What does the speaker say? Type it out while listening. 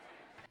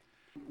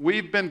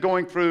We've been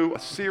going through a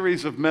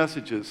series of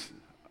messages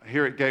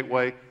here at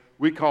Gateway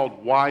we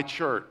called Why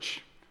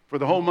Church. For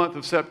the whole month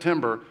of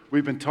September,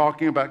 we've been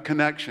talking about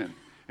connection,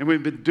 and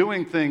we've been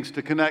doing things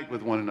to connect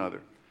with one another.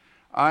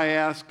 I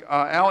asked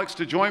Alex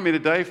to join me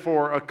today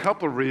for a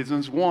couple of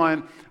reasons.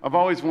 One, I've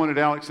always wanted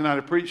Alex and I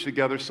to preach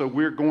together, so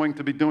we're going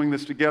to be doing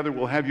this together.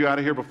 We'll have you out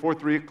of here before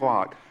 3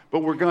 o'clock,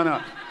 but we're going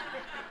to...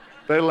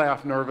 They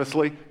laugh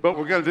nervously, but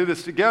we're going to do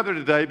this together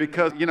today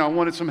because, I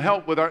wanted some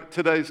help with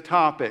today's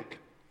topic.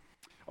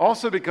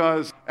 Also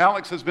because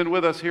Alex has been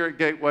with us here at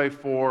Gateway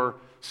for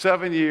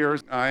 7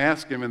 years. I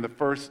asked him in the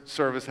first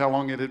service how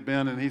long it had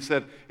been, and he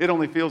said, it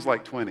only feels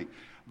like 20.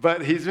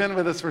 But he's been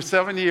with us for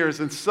 7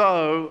 years, and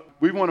so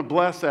we want to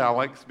bless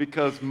Alex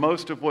because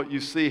most of what you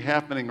see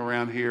happening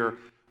around here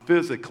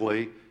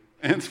physically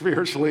and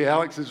spiritually,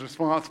 Alex is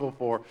responsible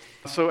for.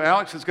 So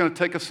Alex is going to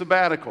take a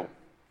sabbatical.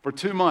 For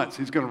 2 months,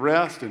 he's going to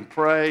rest and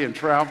pray and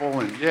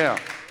travel and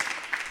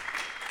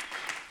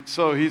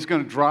So he's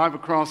going to drive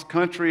across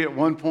country at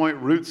one point,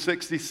 Route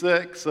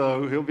 66,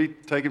 so he'll be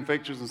taking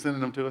pictures and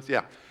sending them to us,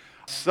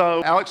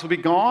 So Alex will be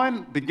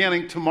gone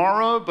beginning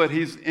tomorrow, but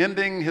he's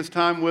ending his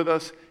time with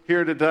us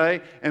here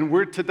today, and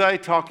we're today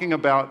talking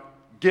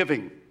about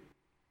giving.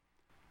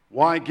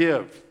 Why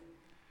give?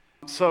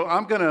 So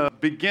I'm going to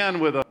begin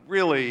with a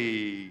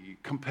really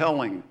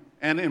compelling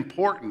and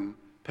important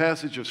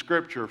passage of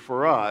Scripture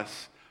for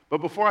us. But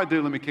before I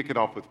do, let me kick it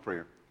off with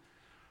prayer.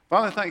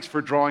 Father, thanks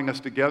for drawing us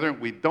together.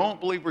 We don't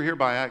believe we're here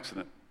by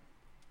accident.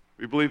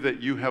 We believe that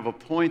you have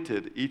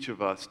appointed each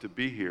of us to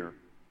be here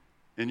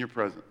in your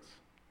presence.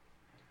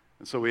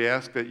 And so we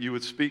ask that you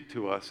would speak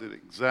to us at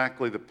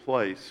exactly the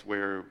place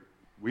where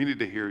we need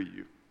to hear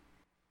you.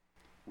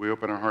 We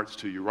open our hearts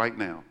to you right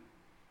now.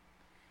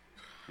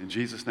 In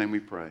Jesus' name we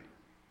pray.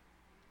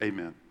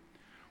 Amen.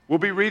 We'll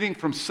be reading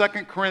from 2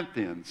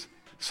 Corinthians.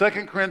 2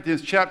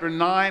 Corinthians chapter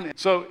 9.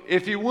 So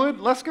if you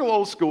would, let's go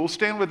old school.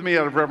 Stand with me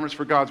out of reverence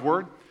for God's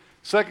word.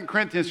 2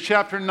 Corinthians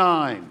chapter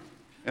 9.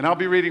 And I'll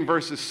be reading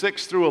verses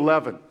 6 through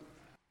 11.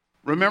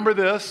 Remember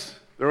this.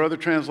 There are other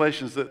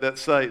translations that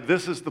say,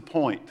 this is the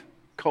point, :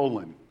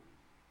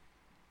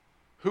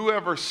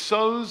 whoever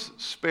sows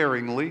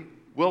sparingly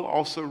will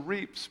also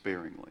reap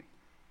sparingly.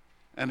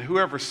 And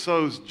whoever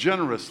sows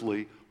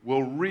generously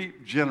will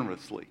reap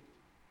generously.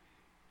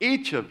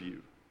 Each of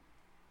you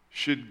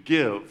should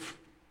give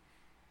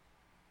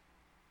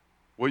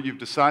what you've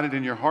decided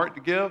in your heart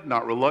to give,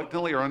 not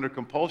reluctantly or under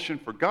compulsion,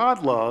 for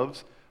God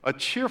loves a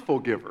cheerful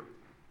giver.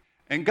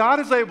 And God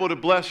is able to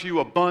bless you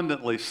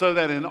abundantly so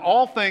that in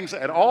all things,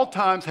 at all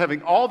times,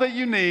 having all that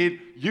you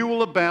need, you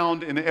will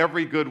abound in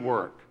every good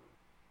work.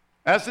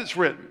 As it's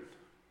written,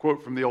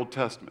 quote from the Old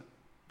Testament,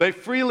 they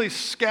freely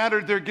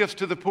scattered their gifts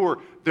to the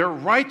poor. Their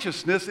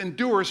righteousness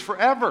endures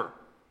forever.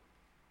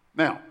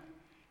 Now,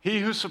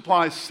 he who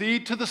supplies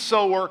seed to the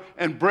sower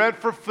and bread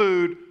for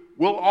food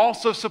will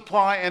also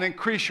supply and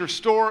increase your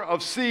store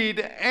of seed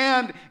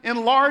and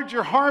enlarge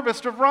your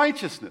harvest of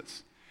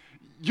righteousness.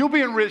 You'll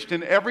be enriched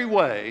in every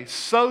way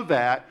so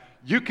that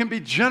you can be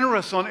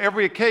generous on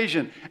every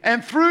occasion.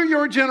 And through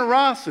your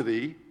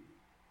generosity,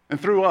 and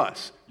through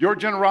us, your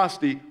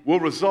generosity will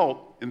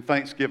result in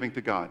thanksgiving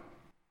to God.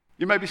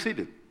 You may be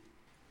seated.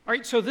 All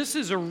right, so this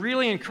is a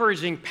really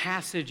encouraging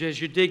passage as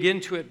you dig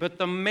into it, but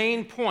the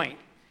main point,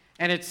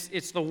 and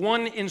it's the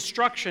one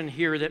instruction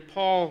here that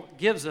Paul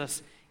gives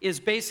us, is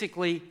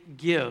basically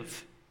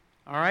give,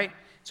 all right?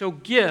 So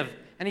give,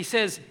 and he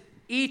says,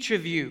 each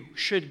of you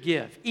should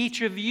give.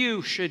 Each of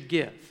you should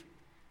give.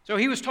 So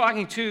he was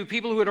talking to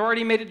people who had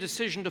already made a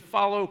decision to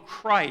follow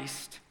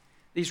Christ.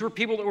 These were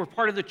people that were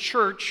part of the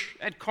church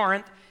at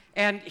Corinth,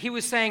 and he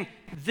was saying,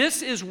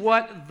 this is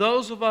what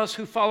those of us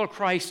who follow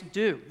Christ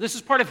do. This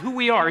is part of who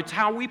we are. It's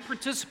how we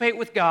participate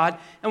with God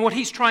and what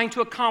he's trying to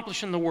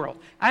accomplish in the world.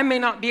 I may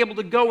not be able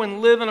to go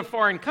and live in a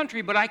foreign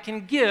country, but I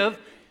can give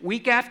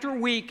week after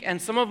week,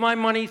 and some of my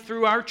money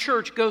through our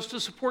church goes to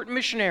support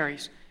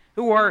missionaries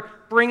who are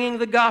bringing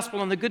the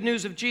gospel and the good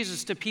news of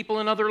Jesus to people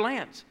in other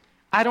lands.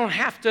 I don't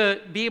have to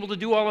be able to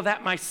do all of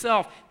that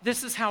myself.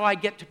 This is how I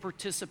get to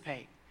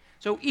participate.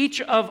 So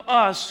each of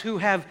us who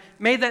have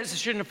made that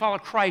decision to follow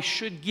Christ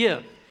should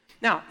give.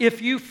 Now,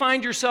 if you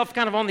find yourself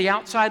kind of on the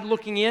outside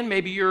looking in,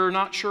 maybe you're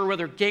not sure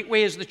whether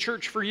Gateway is the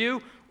church for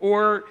you,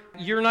 or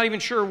you're not even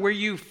sure where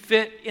you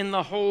fit in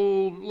the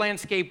whole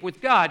landscape with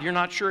God. You're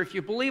not sure if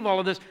you believe all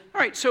of this. All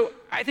right, so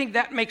I think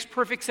that makes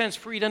perfect sense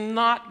for you to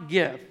not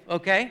give,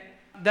 okay?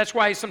 That's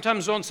why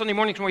sometimes on Sunday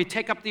mornings when we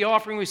take up the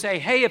offering, we say,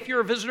 hey, if you're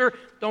a visitor,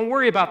 don't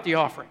worry about the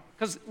offering.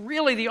 Because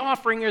really the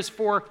offering is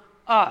for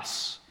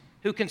us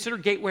who consider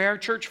Gateway our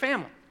church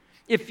family.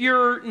 If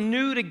you're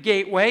new to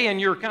Gateway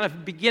and you're kind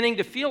of beginning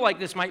to feel like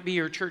this might be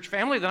your church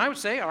family, then I would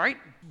say, all right,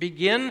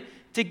 begin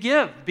to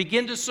give.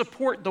 Begin to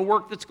support the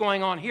work that's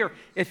going on here.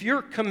 If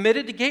you're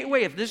committed to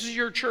Gateway, if this is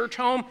your church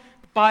home,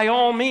 by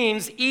all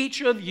means,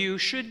 each of you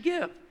should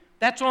give.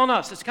 That's on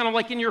us. It's kind of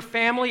like in your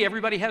family.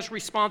 Everybody has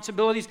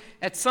responsibilities.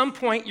 At some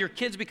point, your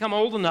kids become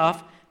old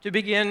enough to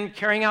begin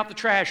carrying out the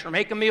trash or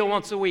make a meal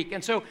once a week.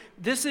 And so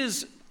this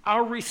is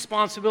our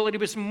responsibility,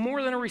 but it's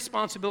more than a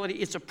responsibility.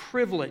 It's a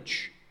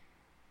privilege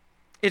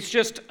It's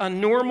just a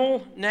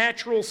normal,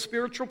 natural,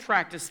 spiritual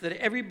practice that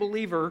every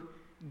believer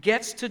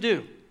gets to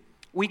do.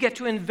 We get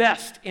to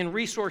invest in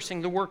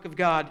resourcing the work of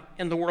God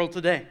in the world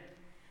today.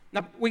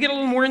 Now, we get a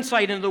little more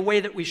insight into the way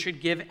that we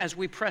should give as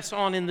we press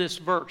on in this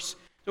verse.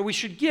 So we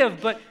should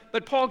give,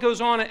 but Paul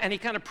goes on and he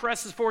kind of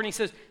presses forward and he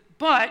says,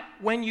 but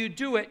when you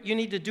do it, you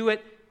need to do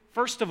it,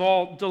 first of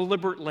all,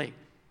 deliberately.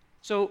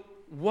 So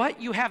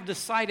what you have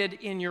decided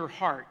in your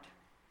heart,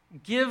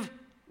 give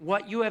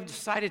what you have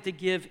decided to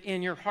give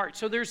in your heart.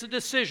 So there's a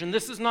decision.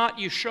 This is not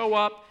you show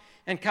up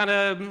and kind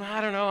of, I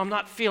don't know, I'm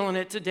not feeling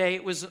it today.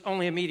 It was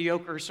only a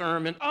mediocre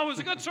sermon. Oh, it was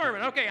a good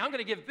sermon. Okay, I'm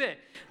going to give big.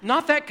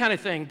 Not that kind of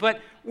thing,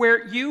 but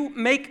where you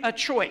make a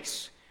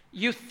choice.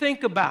 You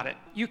think about it.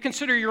 You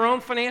consider your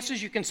own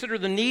finances. You consider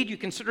the need. You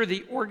consider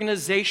the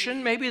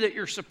organization maybe that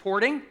you're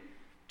supporting.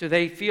 Do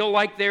they feel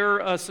like they're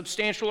a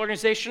substantial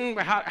organization?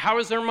 How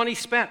is their money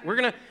spent?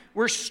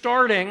 We're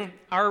starting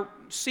our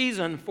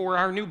season for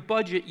our new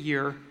budget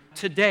year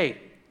today.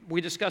 We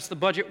discuss the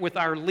budget with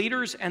our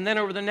leaders, and then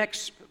over the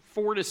next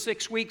 4 to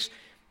 6 weeks,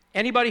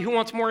 anybody who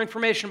wants more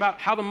information about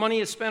how the money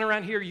is spent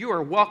around here, you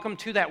are welcome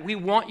to that. We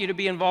want you to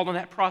be involved in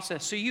that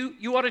process. So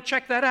you ought to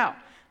check that out.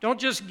 Don't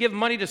just give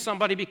money to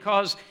somebody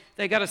because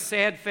they got a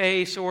sad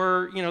face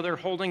or, they're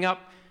holding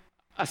up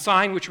a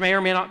sign which may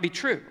or may not be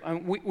true.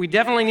 We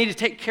definitely need to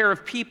take care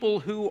of people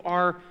who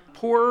are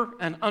poor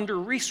and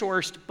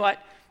under-resourced, but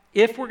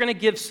if we're going to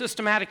give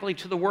systematically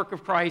to the work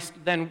of Christ,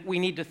 then we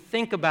need to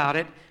think about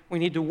it. We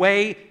need to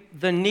weigh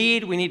the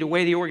need. We need to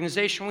weigh the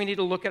organization. We need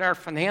to look at our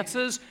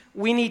finances.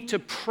 We need to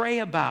pray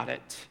about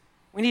it.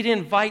 We need to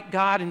invite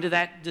God into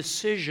that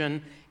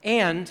decision.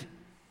 And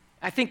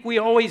I think we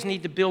always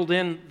need to build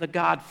in the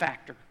God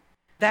factor.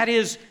 That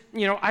is,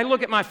 I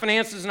look at my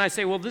finances and I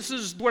say, well, this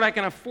is what I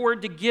can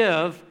afford to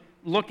give,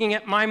 looking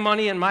at my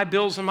money and my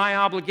bills and my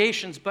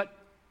obligations. But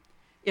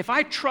if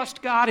I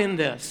trust God in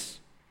this,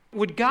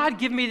 would God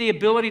give me the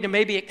ability to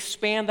maybe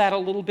expand that a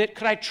little bit?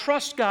 Could I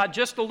trust God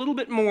just a little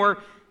bit more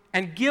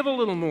and give a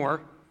little more?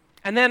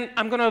 And then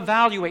I'm going to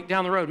evaluate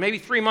down the road, maybe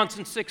 3 months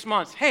and 6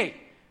 months. Hey,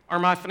 are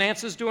my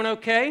finances doing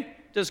okay?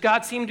 Does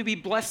God seem to be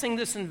blessing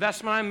this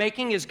investment I'm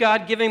making? Is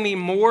God giving me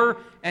more?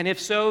 And if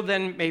so,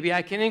 then maybe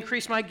I can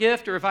increase my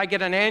gift. Or if I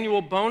get an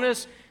annual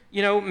bonus,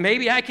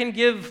 maybe I can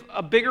give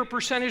a bigger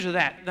percentage of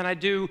that than I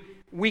do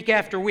week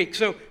after week.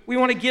 So we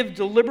want to give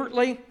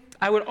deliberately.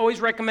 I would always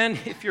recommend,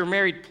 if you're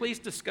married, please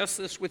discuss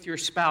this with your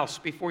spouse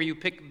before you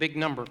pick a big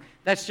number.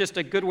 That's just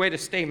a good way to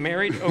stay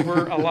married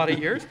over a lot of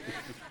years.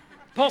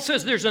 Paul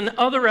says there's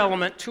another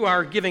element to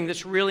our giving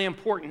that's really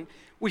important.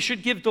 We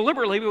should give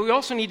deliberately, but we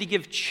also need to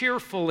give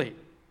cheerfully.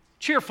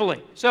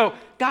 Cheerfully. So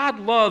God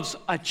loves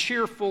a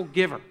cheerful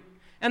giver.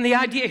 And the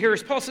idea here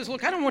is Paul says,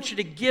 look, I don't want you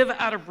to give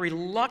out of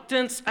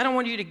reluctance. I don't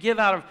want you to give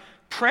out of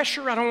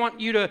pressure. I don't want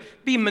you to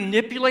be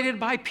manipulated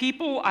by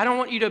people. I don't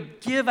want you to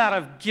give out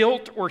of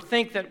guilt or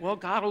think that, well,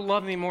 God will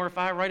love me more if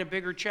I write a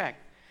bigger check.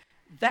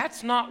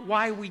 That's not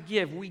why we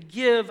give. We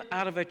give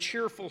out of a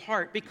cheerful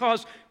heart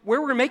because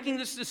where we're making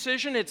this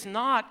decision, it's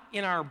not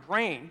in our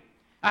brain.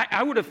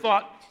 I would have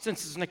thought,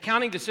 since it's an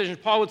accounting decision,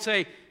 Paul would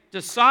say,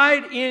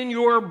 decide in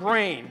your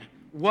brain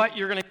what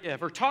you're going to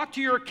give, or talk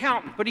to your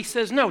accountant. But he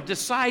says, no,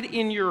 decide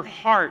in your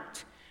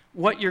heart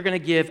what you're going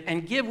to give,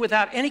 and give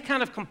without any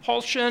kind of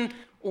compulsion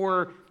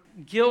or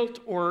guilt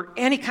or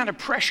any kind of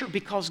pressure,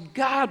 because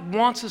God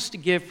wants us to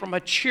give from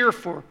a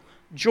cheerful,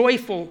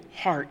 joyful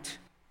heart.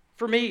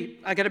 For me,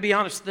 I got to be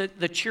honest,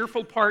 the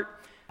cheerful part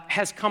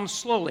has come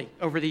slowly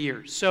over the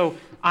years. So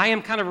I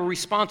am kind of a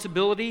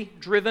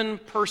responsibility-driven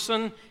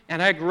person,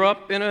 and I grew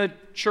up in a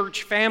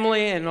church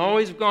family and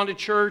always gone to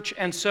church.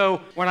 And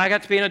so when I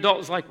got to be an adult, it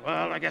was like,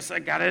 well, I guess I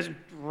got to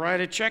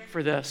write a check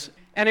for this.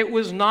 And it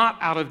was not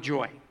out of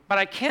joy. But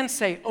I can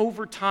say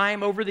over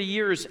time, over the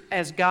years,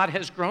 as God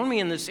has grown me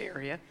in this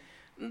area,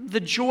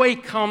 the joy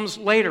comes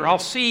later. I'll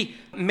see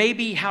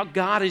maybe how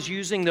God is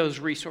using those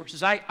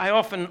resources. I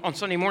often, on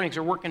Sunday mornings,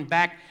 are working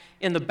back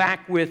in the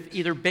back with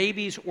either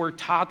babies or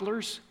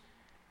toddlers.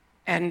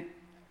 And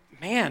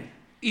man,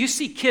 you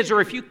see kids,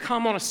 or if you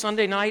come on a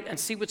Sunday night and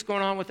see what's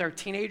going on with our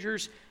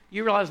teenagers,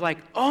 you realize like,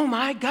 oh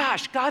my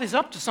gosh, God is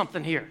up to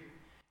something here.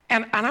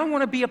 And I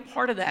want to be a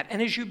part of that.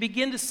 And as you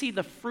begin to see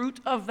the fruit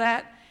of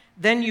that,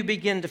 then you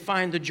begin to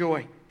find the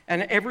joy.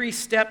 And every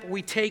step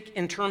we take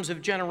in terms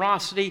of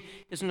generosity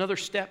is another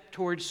step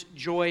towards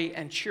joy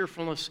and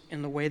cheerfulness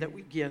in the way that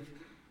we give.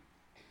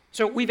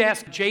 So we've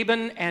asked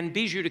Jabin and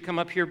Bijou to come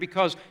up here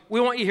because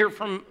we want you to hear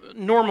from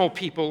normal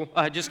people,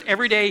 just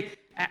everyday,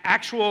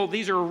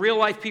 these are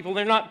real-life people.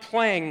 They're not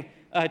playing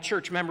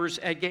church members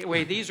at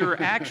Gateway. These are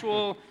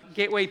actual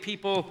Gateway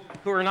people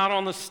who are not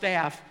on the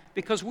staff,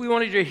 because we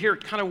wanted you to hear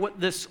kind of what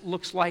this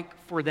looks like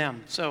for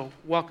them. So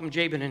welcome,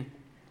 Jabin and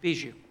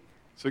Bijou.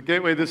 So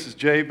Gateway, this is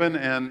Jabin,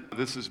 and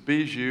this is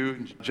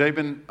Bijou.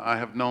 Jabin I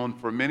have known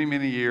for many,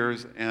 many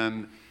years,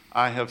 and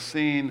I have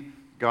seen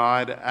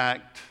God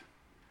act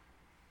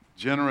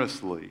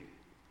generously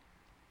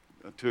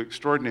to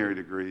extraordinary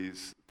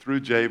degrees through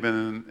Jabin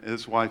and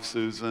his wife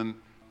Susan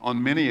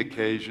on many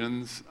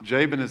occasions.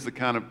 Jabin is the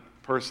kind of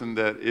person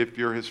that if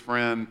you're his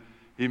friend,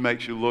 he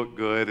makes you look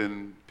good,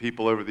 and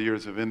people over the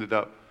years have ended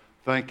up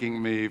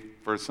thanking me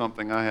for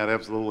something I had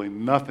absolutely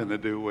nothing to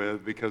do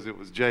with because it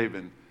was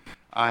Jabin.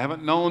 I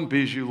haven't known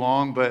Bijou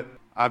long, but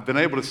I've been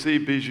able to see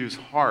Bijou's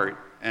heart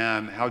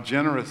and how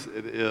generous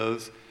it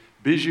is.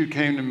 Bijou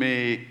came to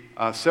me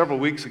several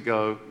weeks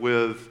ago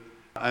with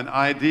an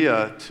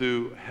idea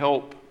to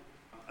help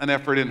an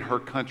effort in her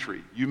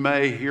country. You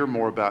may hear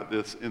more about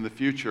this in the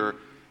future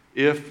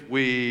if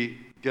we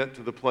get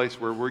to the place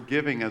where we're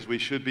giving as we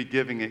should be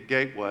giving at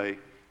Gateway.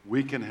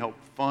 We can help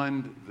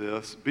fund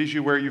this.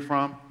 Bijou, where are you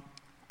from?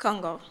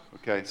 Congo.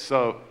 Okay,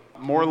 so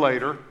more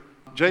later.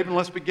 Jabin,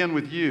 let's begin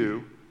with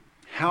you.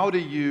 How do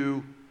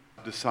you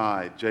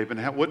decide, Jabin?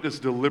 What does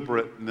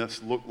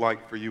deliberateness look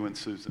like for you and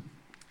Susan?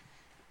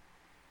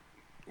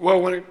 Well,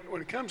 when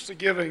it comes to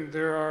giving,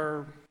 there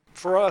are,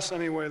 for us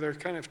anyway, there are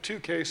kind of two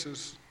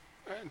cases,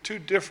 two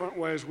different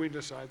ways we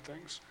decide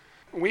things.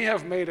 We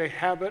have made a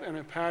habit and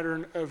a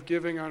pattern of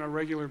giving on a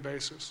regular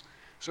basis.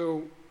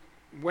 So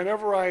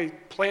whenever I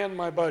plan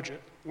my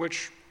budget,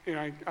 which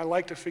I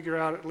like to figure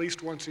out at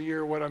least once a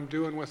year what I'm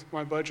doing with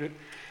my budget,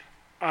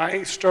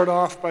 I start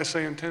off by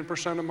saying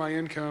 10% of my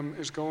income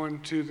is going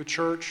to the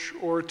church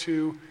or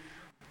to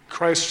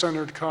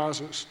Christ-centered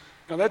causes.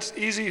 Now that's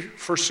easy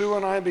for Sue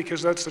and I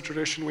because that's the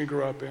tradition we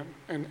grew up in,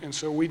 and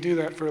so we do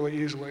that fairly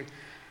easily.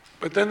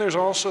 But then there's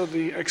also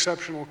the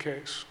exceptional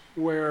case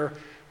where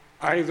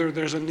either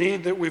there's a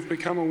need that we've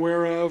become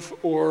aware of,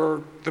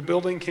 or the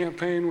building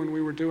campaign when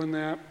we were doing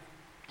that,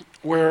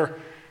 where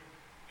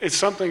it's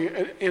something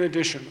in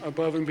addition,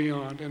 above and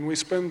beyond. And we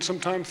spend some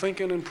time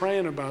thinking and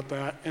praying about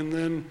that. And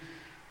then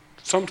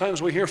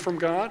sometimes we hear from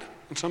God,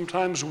 and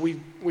sometimes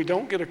we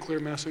don't get a clear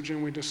message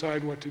and we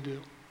decide what to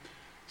do.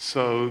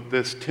 So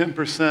this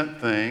 10%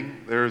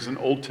 thing, there's an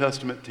Old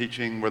Testament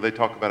teaching where they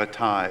talk about a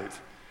tithe.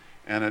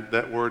 And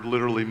that word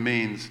literally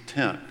means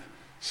tenth.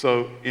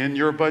 So in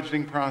your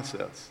budgeting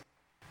process,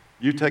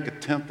 you take a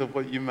tenth of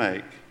what you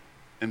make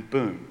and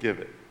boom, give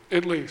it.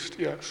 At least,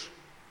 yes.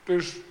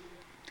 There's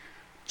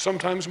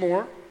sometimes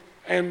more,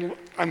 and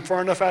I'm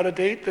far enough out of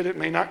date that it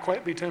may not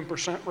quite be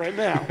 10% right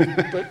now.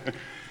 But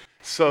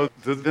so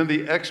then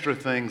the extra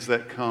things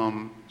that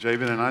come,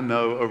 Jabin, and I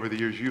know over the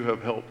years you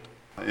have helped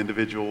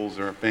individuals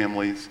or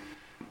families.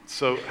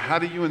 So how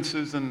do you and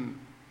Susan,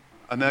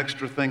 an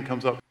extra thing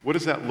comes up, what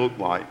does that look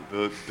like,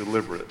 the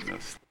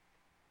deliberateness?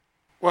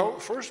 Well,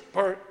 first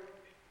part,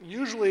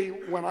 usually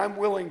when I'm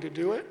willing to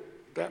do it,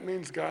 that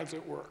means God's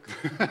at work.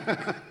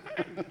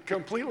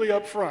 Completely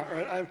up front,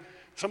 right?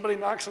 Somebody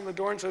knocks on the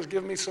door and says,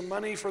 give me some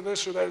money for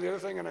this or that or the other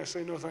thing, and I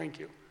say, no, thank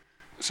you.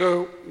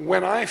 So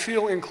when I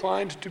feel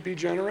inclined to be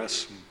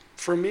generous,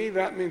 for me,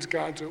 that means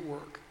God's at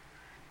work.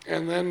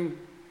 And then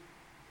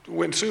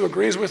when Sue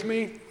agrees with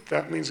me,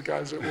 that means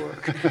God's at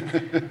work.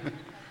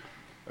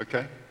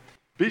 Okay.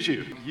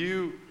 Bijou,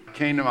 you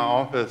came to my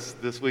office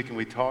this week and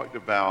we talked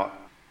about,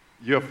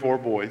 you have 4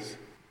 boys,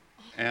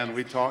 and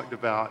we talked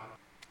about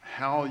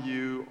how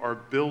you are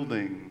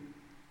building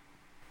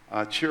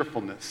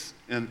cheerfulness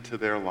into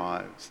their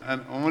lives.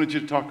 And I wanted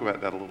you to talk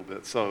about that a little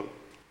bit. So,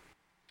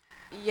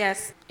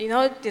 Yes,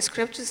 the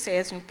scripture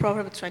says in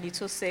Proverbs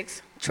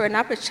 22:6, train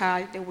up a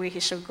child the way he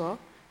should go,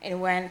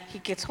 and when he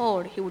gets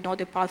old, he will not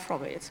depart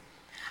from it.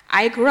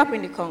 I grew up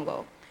in the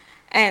Congo,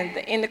 and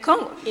in the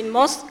Congo, in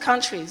most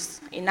countries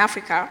in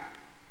Africa,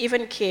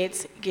 even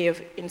kids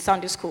give in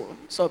Sunday school.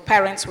 So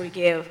parents will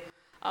give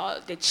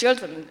the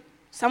children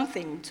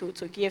something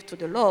to give to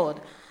the Lord,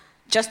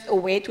 just a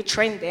way to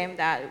train them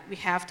that we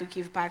have to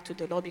give back to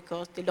the Lord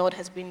because the Lord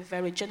has been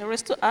very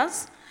generous to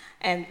us,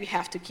 and we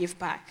have to give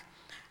back.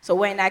 So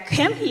when I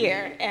came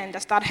here and I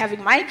started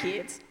having my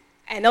kids,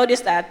 I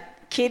noticed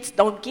that kids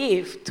don't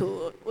give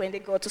to when they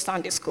go to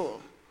Sunday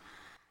school.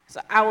 So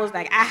I was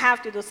like, I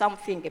have to do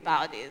something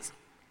about this.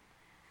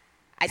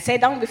 I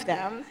sat down with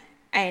them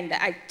and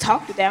I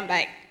talked to them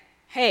like,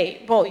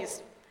 hey,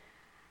 boys,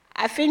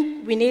 I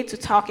think we need to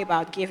talk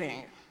about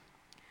giving.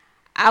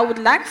 I would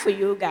like for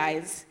you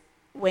guys,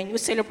 when you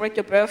celebrate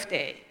your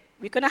birthday,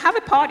 we're going to have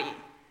a party.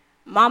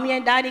 Mommy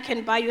and Daddy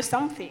can buy you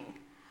something,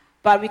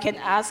 but we can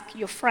ask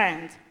your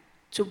friend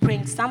to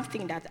bring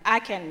something that I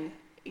can,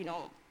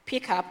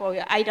 pick up or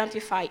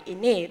identify a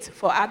need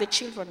for other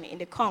children in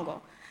the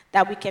Congo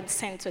that we can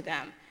send to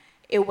them.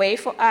 A way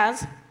for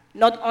us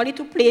not only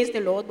to please the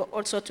Lord, but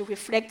also to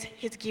reflect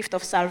his gift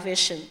of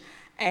salvation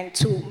and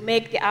to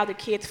make the other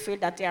kids feel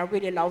that they are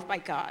really loved by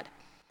God.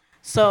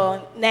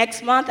 So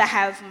next month I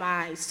have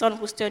my son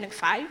who's turning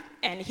 5,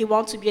 and he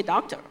wants to be a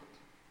doctor.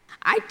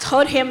 I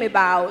told him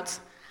about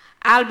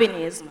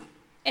albinism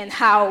and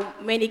how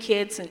many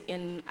kids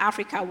in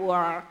Africa who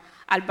are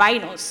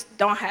albinos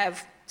don't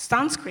have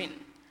sunscreen.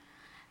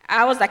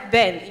 I was like,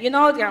 Ben,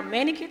 there are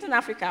many kids in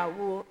Africa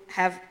who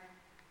have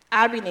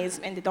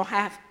albinism and they don't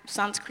have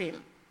sunscreen.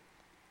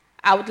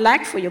 I would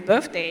like for your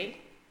birthday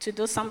to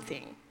do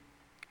something.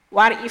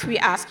 What if we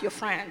ask your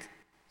friend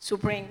to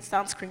bring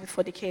sunscreen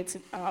for the kids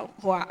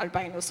who are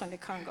albinos in the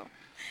Congo?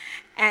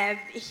 And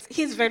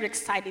he's very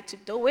excited to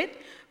do it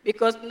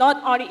because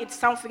not only it's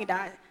something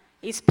that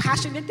he's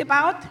passionate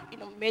about,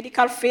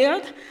 medical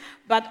field,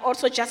 but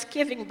also just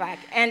giving back.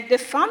 And the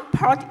fun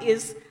part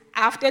is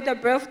after the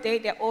birthday,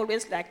 they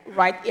always like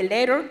write a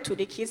letter to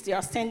the kids they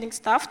are sending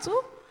stuff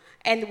to.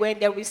 And when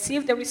they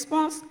receive the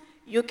response,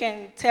 you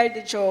can tell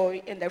the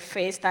joy in their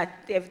face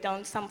that they've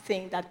done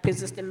something that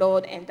pleases the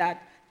Lord and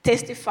that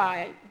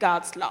testify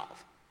God's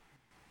love.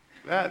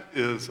 That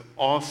is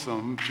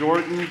awesome.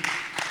 Jordan,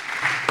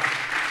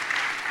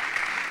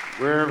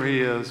 wherever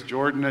he is,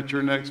 Jordan, at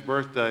your next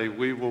birthday,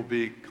 we will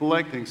be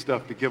collecting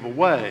stuff to give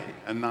away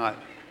and not.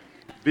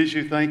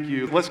 Bijou, thank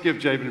you. Let's give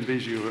Jabin and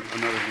Bijou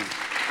another hand.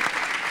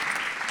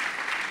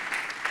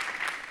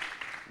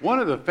 One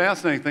of the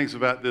fascinating things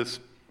about this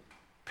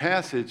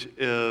passage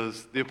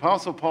is the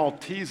Apostle Paul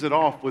tees it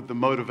off with the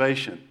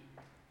motivation.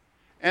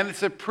 And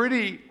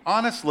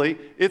honestly,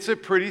 it's a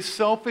pretty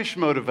selfish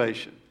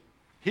motivation.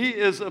 He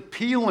is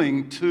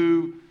appealing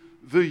to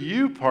the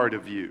you part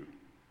of you.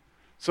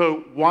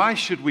 So why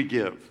should we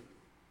give?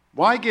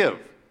 Why give?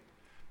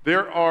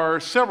 There are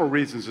several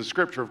reasons in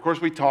Scripture. Of course,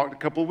 we talked a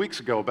couple of weeks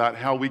ago about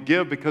how we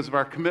give because of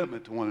our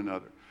commitment to one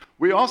another.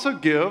 We also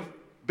give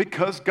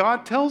because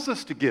God tells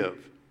us to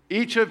give.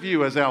 Each of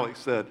you, as Alex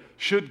said,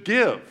 should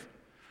give.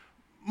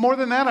 More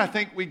than that, I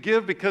think we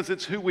give because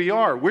it's who we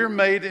are. We're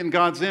made in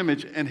God's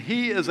image, and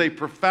He is a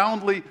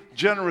profoundly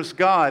generous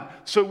God.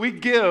 So we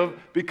give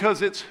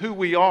because it's who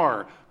we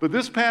are. But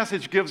this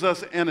passage gives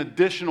us an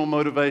additional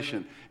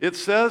motivation. It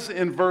says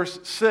in verse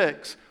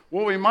 6,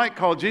 what we might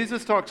call,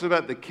 Jesus talks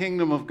about the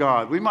kingdom of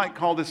God. We might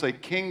call this a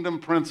kingdom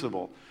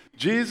principle.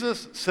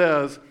 Jesus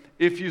says,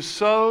 if you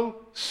sow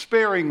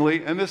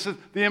sparingly, and this is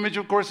the image,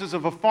 of course, is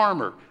of a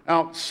farmer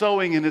out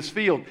sowing in his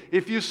field.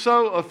 If you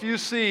sow a few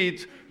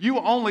seeds, you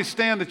only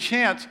stand a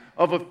chance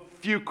of a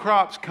few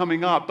crops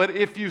coming up. But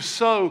if you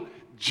sow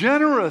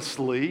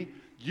generously,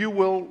 you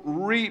will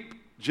reap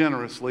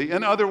generously.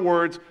 In other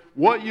words,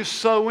 what you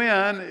sow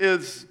in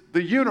is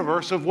the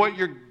universe of what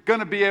you're going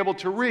to be able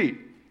to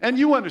reap. And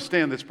you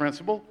understand this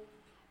principle.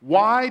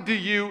 Why do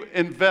you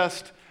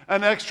invest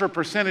an extra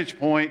percentage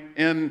point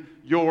in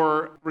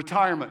your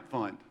retirement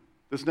fund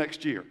this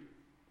next year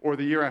or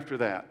the year after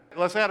that?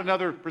 Let's add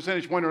another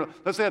percentage point, or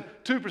let's add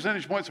 2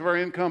 percentage points of our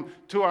income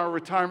to our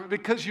retirement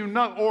because you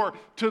know, or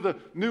to the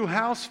new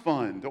house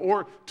fund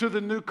or to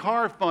the new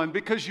car fund,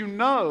 because you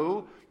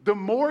know the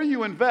more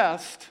you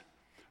invest,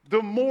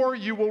 the more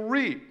you will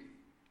reap.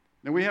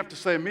 Now we have to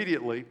say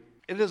immediately,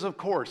 it is, of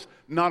course,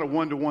 not a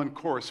one-to-one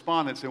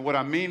correspondence. And what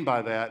I mean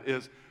by that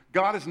is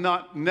God is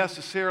not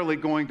necessarily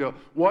going to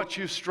watch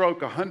you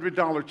stroke a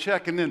 $100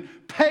 check and then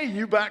pay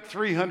you back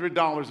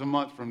 $300 a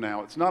month from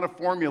now. It's not a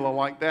formula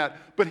like that.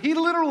 But He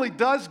literally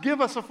does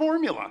give us a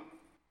formula.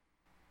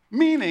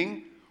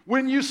 Meaning,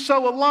 when you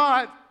sow a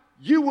lot,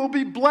 you will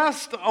be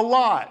blessed a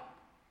lot.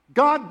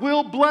 God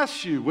will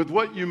bless you with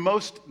what you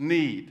most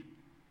need,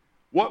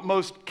 what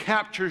most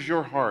captures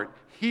your heart.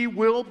 He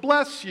will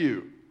bless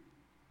you.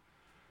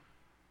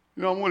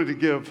 You know, I wanted to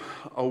give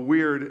a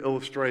weird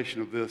illustration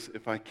of this,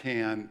 if I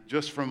can,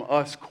 just from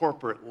us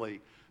corporately.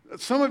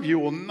 Some of you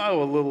will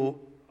know a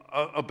little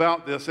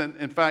about this. And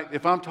in fact,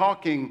 if I'm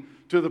talking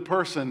to the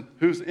person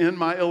who's in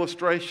my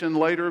illustration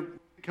later,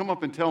 come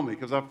up and tell me,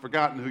 because I've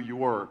forgotten who you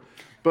were.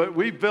 But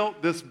we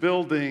built this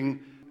building.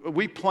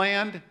 We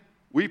planned,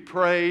 we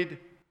prayed,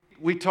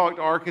 we talked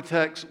to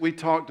architects, we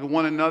talked to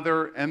one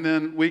another, and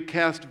then we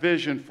cast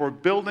vision for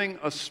building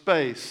a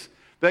space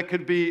that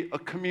could be a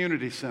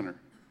community center.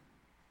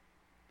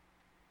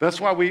 That's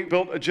why we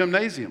built a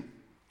gymnasium.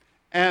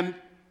 And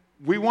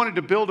we wanted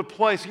to build a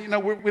place. You know,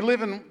 we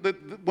live in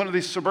one of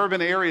these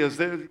suburban areas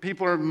that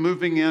people are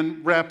moving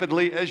in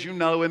rapidly, as you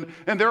know, and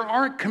there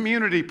aren't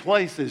community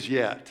places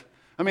yet.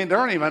 I mean, there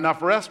aren't even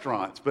enough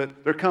restaurants,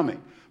 but they're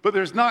coming. But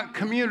there's not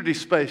community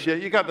space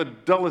yet. You got the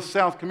Dulles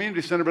South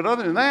Community Center, but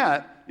other than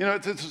that, you know,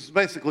 it's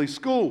basically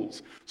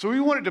schools. So we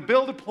wanted to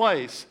build a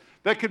place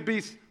that could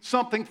be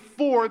something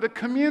for the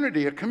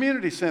community, a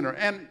community center.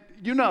 And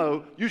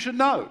you should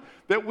know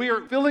that we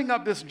are filling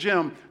up this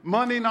gym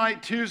Monday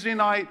night, Tuesday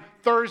night,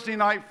 Thursday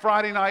night,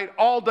 Friday night,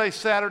 all day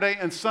Saturday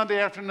and Sunday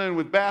afternoon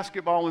with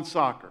basketball and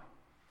soccer.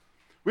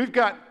 We've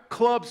got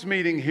clubs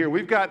meeting here.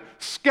 We've got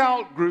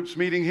scout groups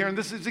meeting here. And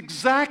this is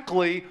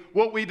exactly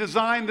what we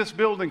designed this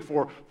building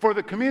for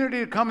the community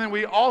to come in.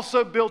 We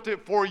also built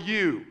it for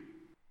you,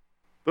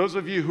 those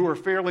of you who are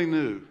fairly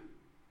new.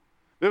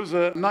 There was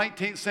a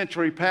 19th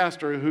century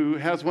pastor who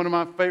has one of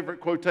my favorite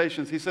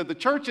quotations. He said, "The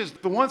church is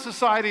the one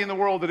society in the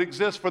world that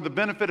exists for the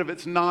benefit of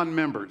its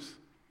non-members."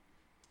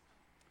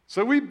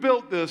 So we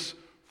built this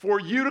for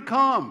you to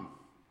come.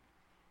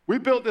 We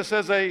built this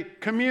as a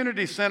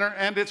community center,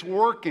 and it's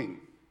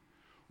working.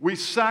 We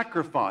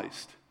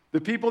sacrificed.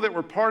 The people that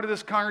were part of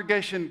this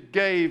congregation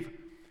gave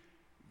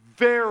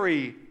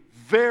very,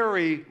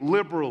 very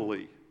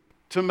liberally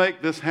to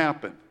make this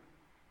happen,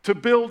 to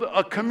build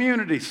a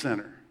community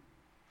center.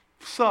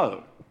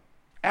 So,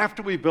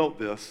 after we built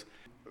this,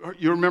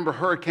 you remember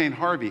Hurricane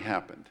Harvey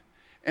happened.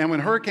 And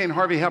when Hurricane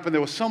Harvey happened, there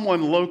was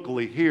someone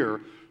locally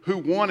here who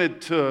wanted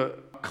to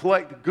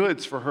collect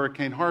goods for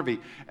Hurricane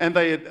Harvey. And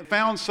they had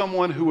found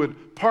someone who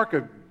would park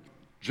a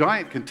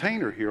giant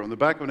container here on the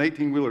back of an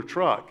 18-wheeler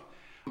truck.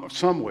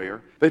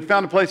 somewhere. They'd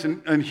found a place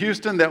in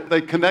Houston that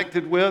they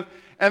connected with,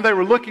 and they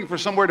were looking for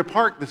somewhere to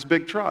park this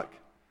big truck.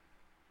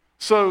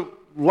 So,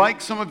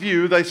 like some of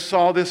you, they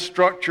saw this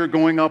structure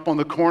going up on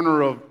the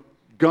corner of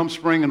Gum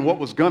Spring and what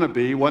was going to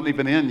be, wasn't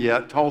even in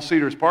yet, Tall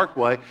Cedars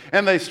Parkway,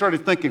 and they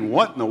started thinking,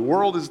 what in the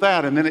world is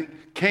that? And then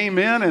it came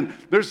in, and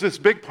there's this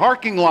big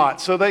parking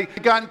lot. So they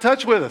got in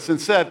touch with us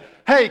and said,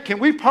 hey, can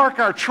we park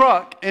our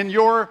truck in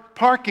your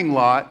parking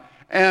lot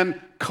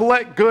and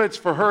collect goods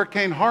for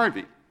Hurricane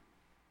Harvey?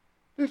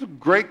 It's a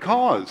great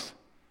cause.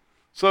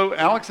 So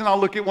Alex and I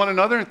look at one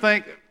another and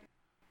think,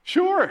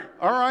 sure,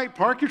 all right,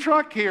 park your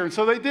truck here. And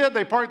so they did.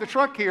 They parked the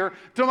truck here.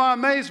 To my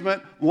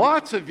amazement,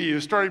 lots of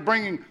you started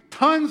bringing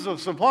tons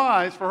of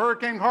supplies for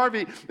Hurricane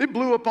Harvey. It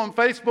blew up on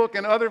Facebook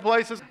and other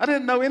places. I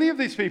didn't know any of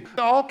these people.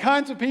 All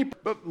kinds of people.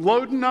 But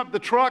loading up the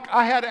truck,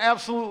 I had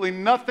absolutely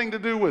nothing to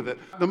do with it.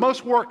 The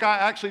most work I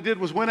actually did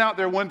was went out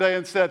there one day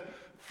and said,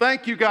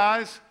 thank you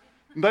guys.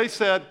 And they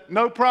said,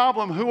 no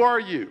problem. Who are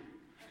you?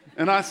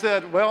 And I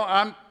said, well,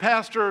 I'm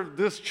pastor of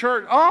this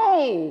church.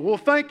 Oh, well,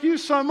 thank you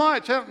so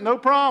much. No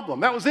problem.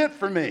 That was it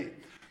for me.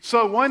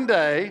 So one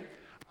day,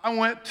 I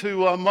went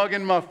to Mug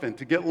and Muffin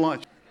to get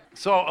lunch.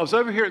 So I was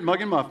over here at Mug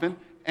and Muffin,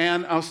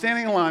 and I was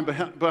standing in line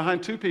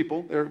behind two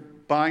people. They're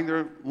buying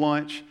their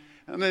lunch,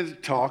 and they're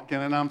talking,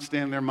 and I'm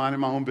standing there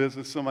minding my own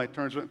business. Somebody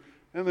turns around,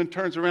 and then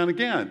turns around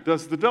again,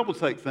 does the double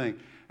take thing,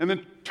 and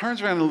then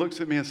turns around and looks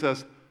at me and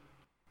says,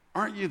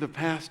 aren't you the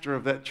pastor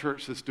of that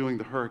church that's doing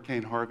the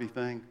Hurricane Harvey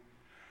thing?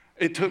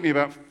 It took me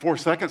about 4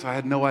 seconds. I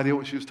had no idea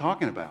what she was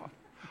talking about.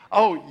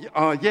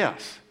 Oh,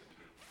 yes.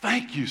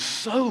 Thank you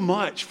so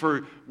much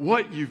for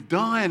what you've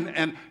done.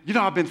 And,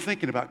 I've been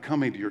thinking about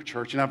coming to your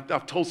church, and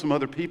I've told some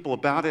other people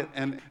about it.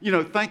 And,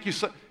 thank you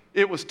so.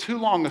 It was too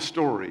long a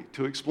story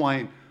to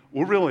explain.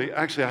 Well, really,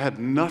 actually, I had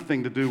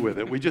nothing to do with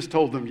it. We just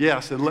told them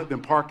yes and let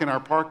them park in our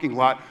parking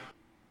lot.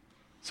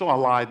 So I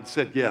lied and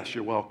said, yes,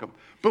 you're welcome.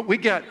 But we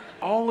got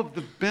all of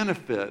the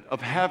benefit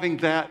of having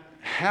that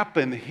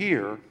happen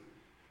here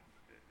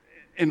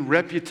in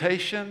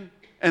reputation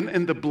and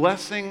in the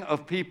blessing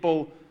of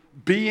people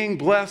being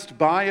blessed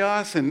by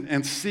us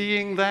and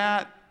seeing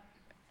that.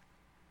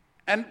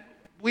 And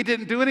we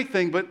didn't do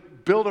anything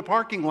but build a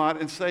parking lot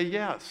and say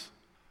yes.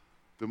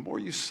 The more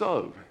you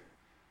sow,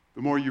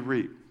 the more you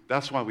reap.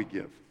 That's why we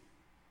give.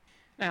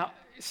 Now,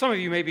 some of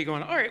you may be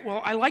going, all right,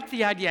 well, I like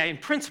the idea. In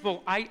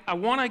principle, I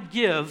want to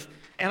give,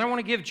 and I want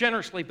to give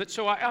generously. But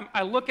so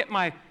I look at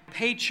my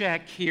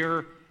paycheck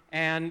here,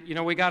 and,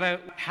 we got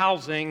a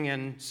housing,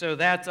 and so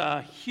that's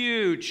a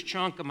huge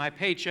chunk of my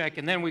paycheck.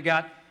 And then we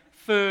got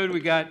food, we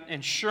got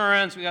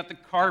insurance, we got the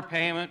car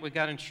payment, we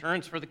got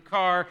insurance for the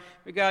car,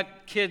 we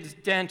got kids'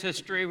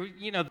 dentistry.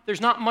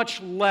 There's not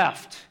much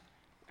left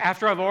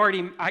after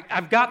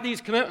I've got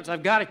these commitments.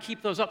 I've got to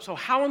keep those up. So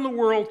how in the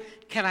world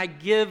can I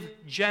give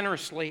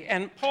generously?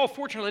 And Paul,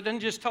 fortunately, doesn't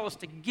just tell us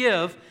to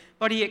give,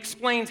 but he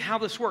explains how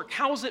this works.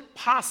 How is it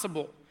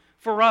possible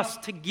for us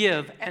to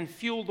give and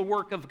fuel the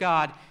work of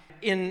God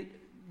in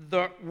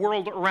the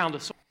world around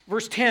us?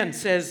 Verse 10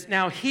 says,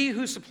 now he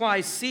who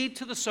supplies seed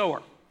to the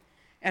sower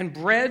and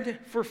bread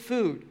for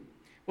food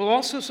will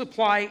also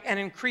supply and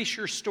increase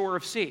your store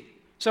of seed.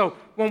 So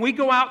when we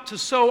go out to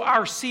sow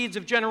our seeds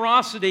of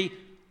generosity,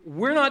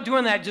 we're not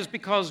doing that just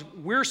because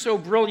we're so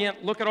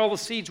brilliant. Look at all the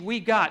seeds we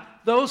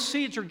got. Those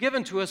seeds are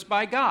given to us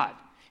by God.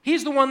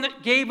 He's the one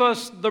that gave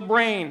us the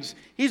brains.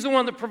 He's the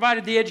one that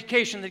provided the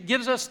education, that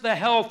gives us the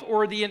health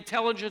or the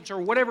intelligence or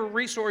whatever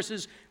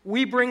resources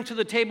we bring to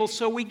the table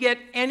so we get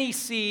any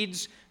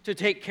seeds to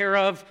take care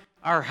of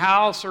our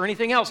house or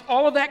anything else.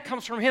 All of that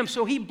comes from Him.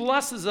 So He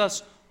blesses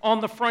us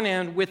on the front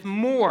end with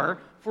more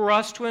for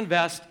us to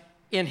invest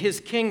in His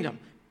kingdom.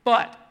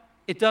 But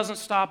it doesn't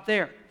stop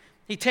there.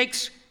 He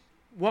takes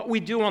what we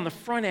do on the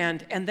front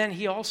end, and then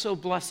He also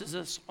blesses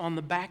us on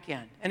the back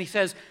end. And He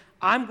says,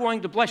 I'm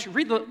going to bless you.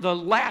 Read the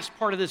last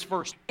part of this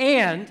verse.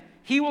 And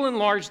He will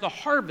enlarge the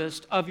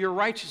harvest of your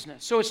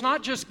righteousness. So it's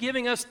not just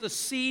giving us the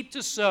seed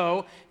to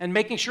sow and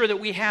making sure that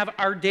we have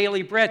our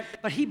daily bread,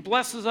 but He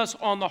blesses us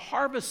on the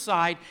harvest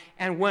side.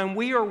 And when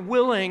we are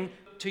willing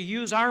to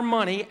use our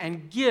money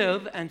and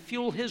give and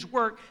fuel His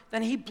work,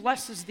 then He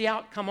blesses the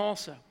outcome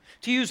also.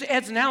 To use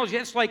Ed's analogy,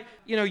 it's like,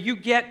 you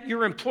get,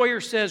 your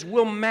employer says,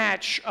 we'll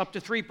match up to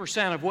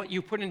 3% of what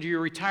you put into your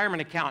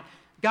retirement account.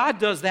 God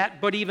does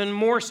that, but even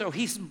more so.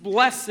 He's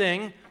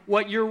blessing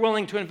what you're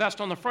willing to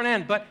invest on the front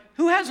end. But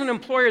who has an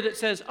employer that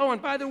says, oh,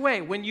 and by the way,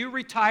 when you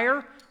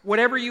retire,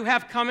 whatever you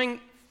have coming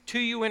to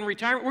you in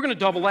retirement, we're going to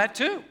double that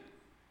too.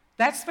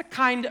 That's the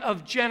kind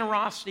of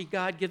generosity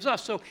God gives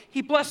us. So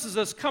He blesses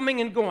us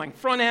coming and going,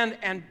 front end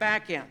and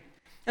back end.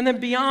 And then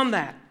beyond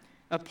that,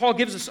 Paul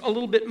gives us a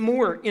little bit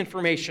more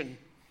information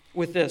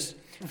with this.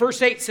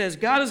 Verse 8 says,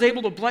 God is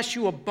able to bless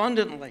you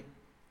abundantly.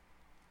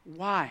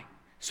 Why?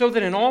 So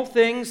that in all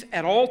things,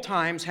 at all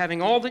times,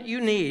 having all that you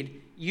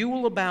need, you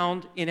will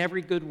abound in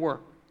every good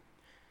work.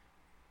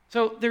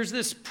 So there's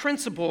this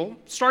principle,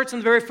 starts in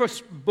the very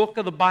first book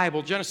of the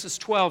Bible, Genesis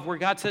 12, where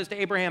God says to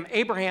Abraham,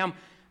 Abraham,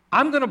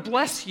 I'm going to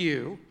bless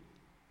you,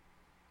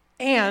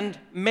 and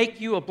make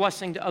you a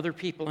blessing to other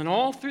people. And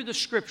all through the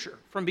Scripture,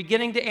 from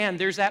beginning to end,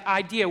 there's that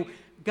idea.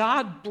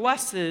 God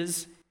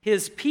blesses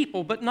His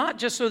people, but not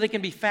just so they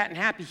can be fat and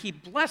happy. He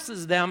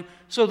blesses them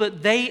so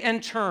that they,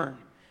 in turn,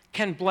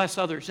 can bless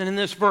others. And in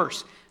this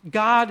verse,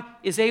 God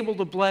is able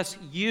to bless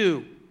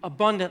you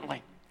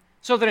abundantly,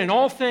 so that in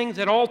all things,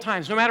 at all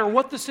times, no matter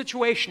what the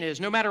situation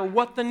is, no matter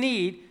what the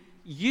need,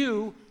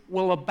 you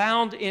will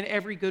abound in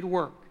every good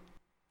work.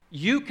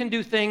 You can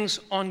do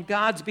things on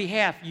God's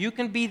behalf. You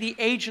can be the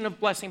agent of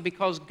blessing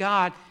because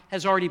God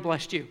has already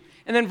blessed you.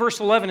 And then verse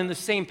 11 in the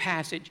same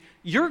passage,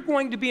 you're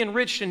going to be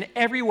enriched in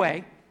every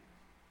way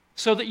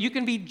so that you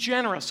can be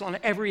generous on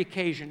every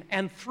occasion.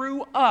 And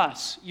through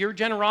us, your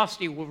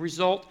generosity will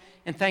result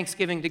in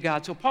thanksgiving to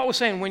God. So Paul was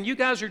saying, when you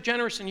guys are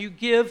generous and you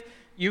give,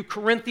 you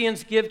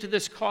Corinthians give to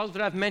this cause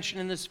that I've mentioned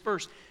in this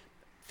verse,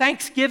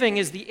 thanksgiving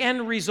is the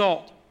end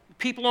result.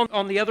 People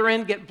on the other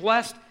end get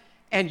blessed,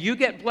 and you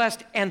get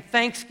blessed, and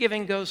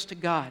thanksgiving goes to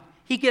God.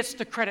 He gets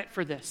the credit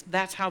for this.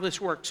 That's how this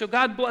works. So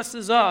God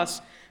blesses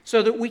us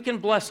so that we can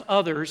bless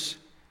others,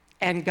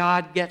 and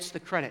God gets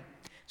the credit.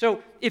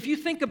 So if you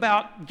think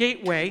about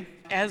Gateway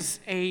as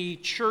a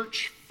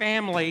church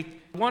family,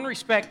 in one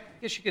respect,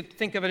 I guess you could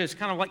think of it as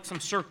kind of like some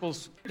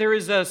circles. There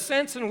is a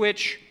sense in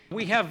which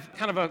we have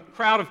kind of a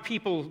crowd of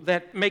people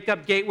that make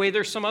up Gateway.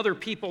 There's some other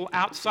people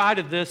outside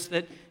of this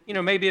that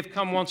maybe have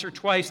come once or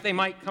twice. They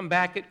might come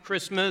back at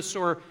Christmas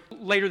or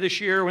later this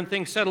year when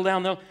things settle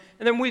down. And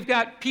then we've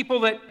got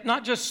people that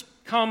not just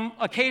come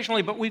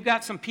occasionally, but we've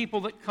got some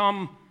people that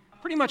come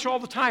pretty much all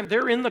the time.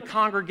 They're in the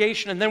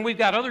congregation. And then we've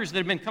got others that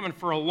have been coming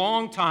for a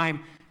long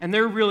time, and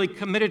they're really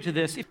committed to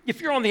this.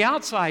 If you're on the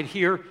outside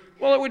here,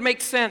 well, it would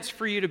make sense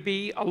for you to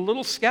be a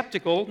little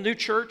skeptical. New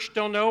church,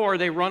 don't know, or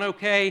they run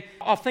okay.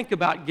 I'll think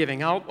about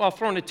giving. I'll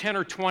throw in a 10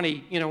 or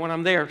 20, when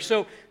I'm there.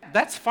 So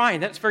that's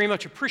fine. That's very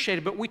much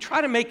appreciated. But we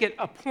try to make it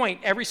a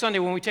point every Sunday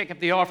when we take up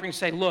the offering to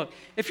say, look,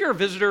 if you're a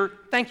visitor,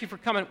 thank you for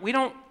coming.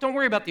 Don't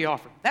worry about the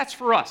offering. That's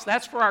for us.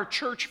 That's for our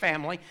church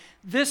family.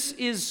 This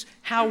is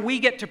how we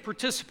get to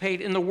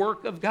participate in the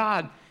work of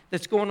God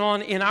that's going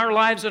on in our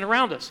lives and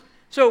around us.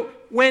 So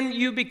when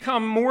you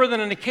become more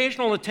than an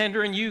occasional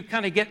attender and you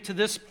kind of get to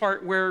this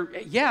part where,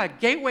 yeah,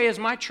 Gateway is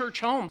my church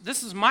home.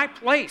 This is my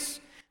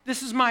place.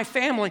 This is my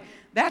family.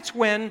 That's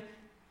when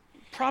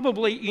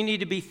probably you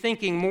need to be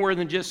thinking more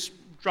than just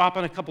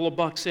dropping a couple of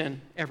bucks in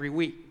every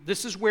week.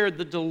 This is where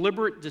the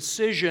deliberate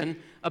decision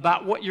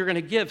about what you're going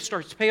to give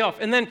starts to pay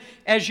off. And then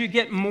as you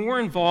get more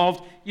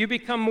involved, you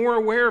become more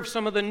aware of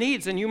some of the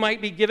needs. And you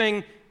might be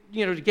giving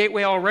to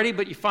Gateway already,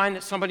 but you find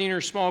that somebody in your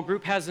small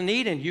group has a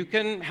need, and you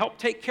can help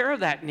take care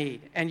of that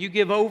need, and you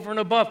give over and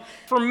above.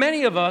 For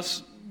many of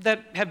us that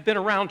have been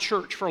around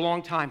church for a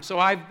long time, so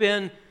I've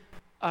been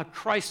a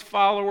Christ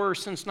follower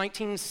since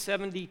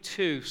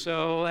 1972,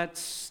 so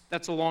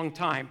that's a long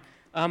time.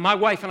 My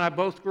wife and I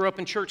both grew up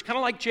in church, kind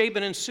of like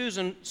Jabin and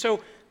Susan. So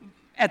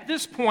at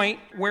this point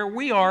where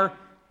we are,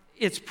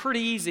 it's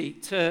pretty easy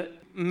to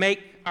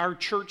make our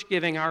church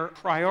giving our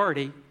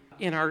priority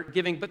in our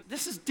giving, but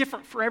this is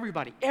different for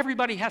everybody.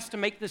 Everybody has to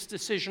make this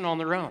decision on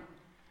their own.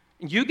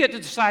 And you get to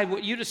decide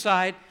what you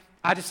decide,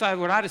 I decide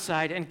what I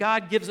decide, and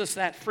God gives us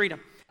that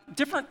freedom.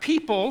 Different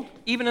people,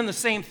 even in the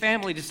same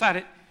family, decide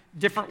it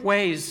different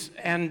ways,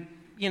 and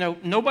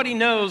nobody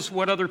knows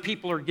what other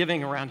people are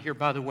giving around here,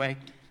 by the way.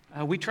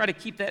 We try to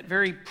keep that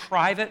very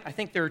private. I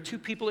think there are two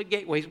people at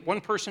Gateway,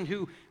 one person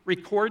who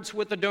records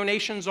what the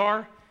donations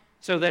are,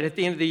 so that at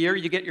the end of the year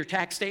you get your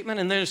tax statement,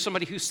 and then there's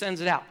somebody who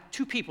sends it out.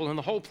 Two people in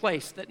the whole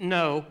place that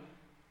know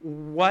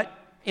what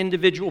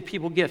individual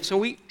people give. So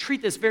we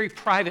treat this very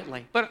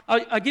privately. But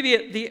I'll give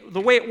you the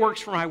way it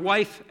works for my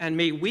wife and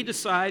me. We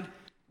decide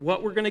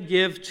what we're going to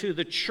give to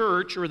the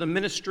church or the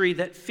ministry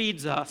that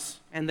feeds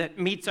us and that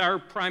meets our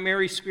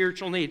primary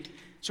spiritual need.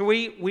 So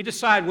we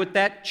decide what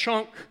that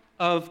chunk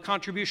of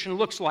contribution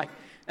looks like.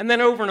 And then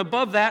over and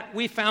above that,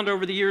 we found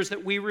over the years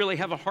that we really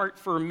have a heart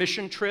for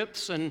mission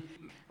trips, and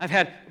I've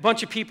had a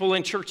bunch of people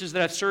in churches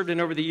that I've served in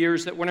over the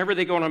years that whenever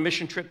they go on a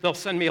mission trip, they'll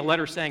send me a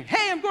letter saying,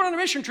 hey, I'm going on a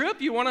mission trip.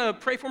 You want to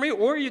pray for me?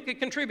 Or you could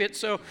contribute.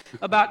 So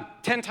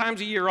about 10 times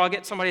a year, I'll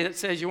get somebody that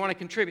says you want to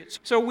contribute.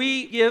 So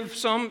we give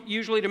some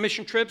usually to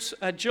mission trips.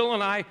 Jill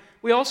and I,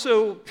 we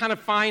also kind of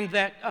find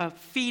that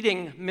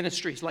feeding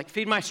ministries, like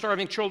Feed My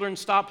Starving Children,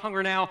 Stop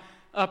Hunger Now,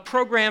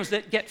 programs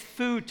that get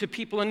food to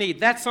people in need.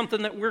 That's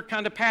something that we're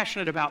kind of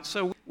passionate about,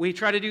 so we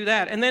try to do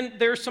that. And then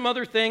there's some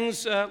other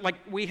things, like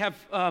we have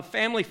a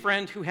family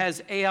friend who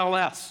has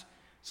ALS,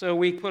 so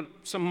we put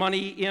some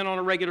money in on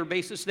a regular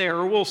basis there,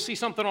 or we'll see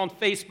something on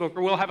Facebook,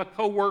 or we'll have a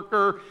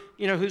coworker,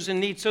 who's in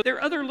need. So there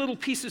are other little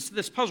pieces to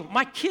this puzzle.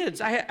 My kids,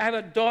 I have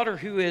a daughter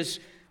who is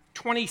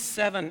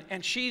 27,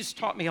 and she's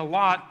taught me a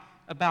lot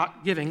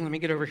about giving. Let me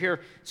get over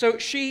here. So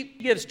she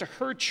gives to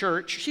her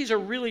church. She's a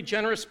really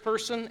generous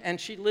person, and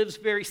she lives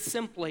very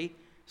simply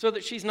so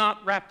that she's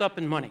not wrapped up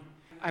in money.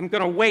 I'm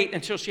going to wait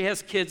until she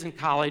has kids in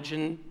college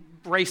and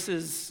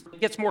braces. It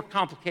gets more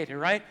complicated,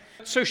 right?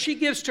 So she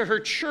gives to her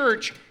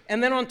church,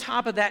 and then on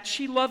top of that,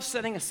 she loves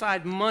setting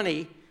aside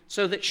money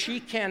so that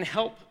she can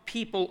help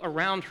people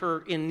around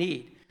her in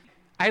need.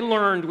 I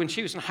learned when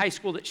she was in high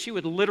school that she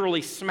would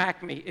literally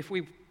smack me if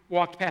we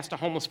walked past a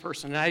homeless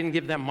person and I didn't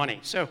give them money.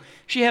 So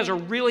she has a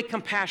really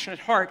compassionate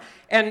heart,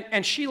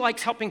 and she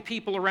likes helping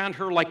people around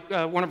her, like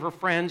one of her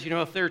friends,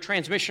 if their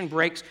transmission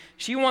breaks.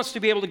 She wants to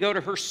be able to go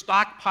to her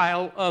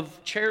stockpile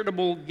of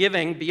charitable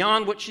giving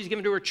beyond what she's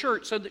given to her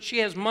church so that she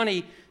has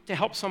money to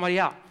help somebody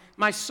out.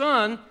 My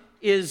son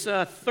is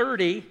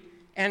 30,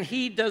 and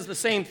he does the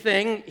same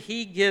thing.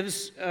 He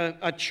gives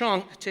a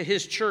chunk to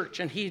his church,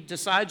 and he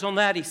decides on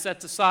that. He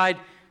sets aside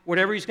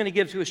whatever he's going to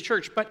give to his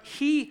church, but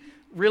he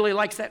really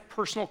likes that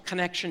personal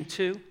connection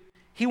too.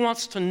 He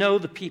wants to know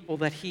the people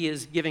that he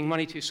is giving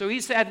money to. So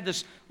he's had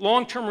this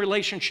long-term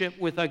relationship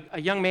with a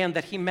young man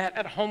that he met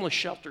at a homeless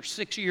shelter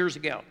 6 years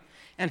ago.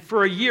 And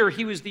for a year,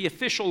 he was the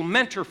official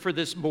mentor for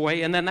this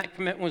boy, and then that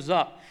commitment was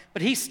up.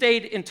 But he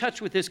stayed in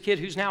touch with this kid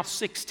who's now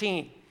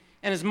 16,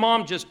 and his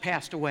mom just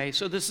passed away.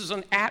 So this is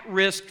an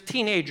at-risk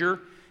teenager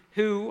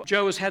who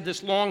Joe has had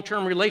this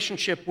long-term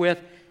relationship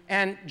with,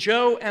 and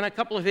Joe and a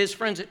couple of his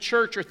friends at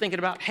church are thinking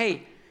about,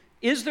 hey,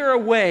 is there a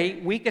way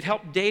we could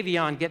help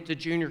Davion get to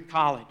junior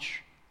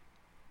college?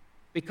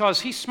 Because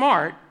he's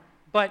smart,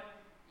 but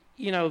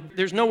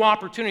there's no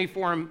opportunity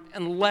for him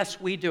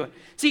unless we do it.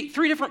 See,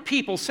 3 different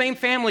people, same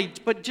family,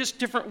 but just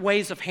different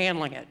ways of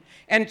handling it.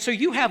 And so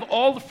you have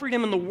all the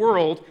freedom in the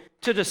world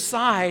to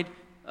decide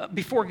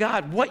before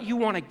God what you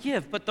want to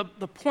give. But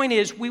the point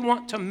is, we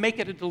want to make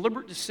it a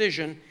deliberate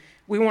decision.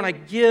 We want to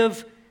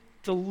give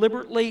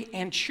deliberately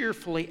and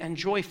cheerfully and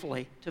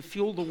joyfully to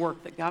fuel the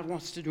work that God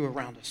wants to do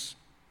around us.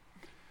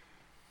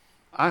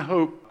 I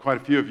hope quite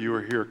a few of you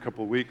were here a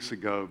couple of weeks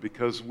ago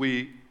because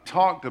we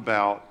talked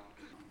about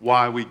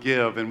why we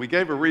give, and we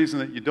gave a reason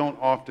that you don't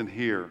often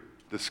hear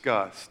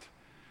discussed.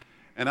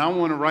 And I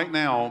want to right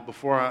now,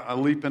 before I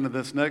leap into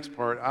this next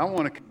part, I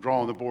want to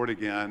draw on the board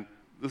again.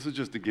 This is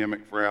just a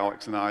gimmick for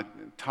Alex and I.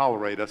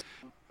 Tolerate us.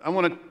 I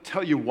want to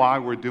tell you why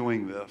we're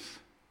doing this.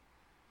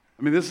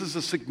 I mean, this is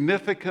a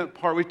significant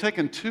part. We've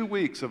taken 2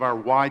 weeks of our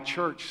Why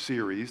Church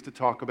series to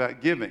talk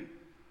about giving.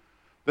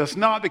 That's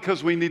not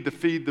because we need to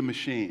feed the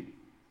machine.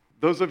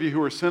 Those of you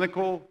who are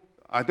cynical,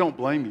 I don't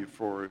blame you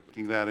for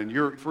thinking that, and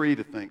you're free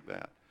to think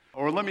that.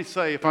 Or let me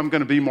say, if I'm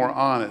going to be more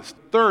honest,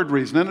 third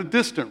reason, and a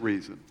distant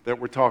reason that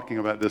we're talking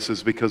about this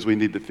is because we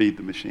need to feed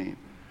the machine.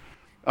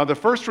 The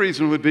first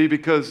reason would be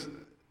because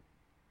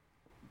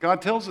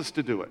God tells us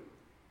to do it.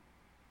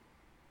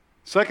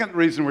 Second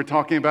reason we're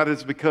talking about it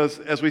is because,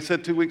 as we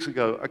said 2 weeks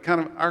ago, a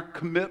kind of our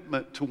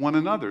commitment to one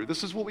another.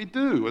 This is what we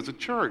do as a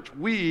church.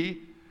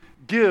 We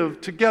give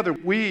together.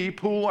 We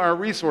pool our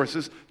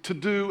resources to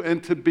do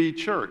and to be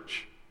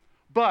church.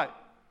 But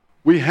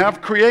we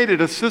have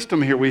created a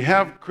system here. We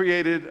have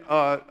created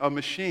a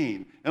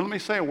machine. And let me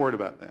say a word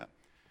about that.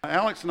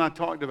 Alex and I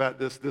talked about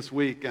this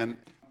week, and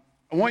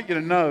I want you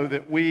to know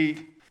that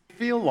we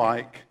feel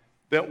like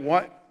that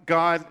what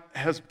God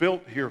has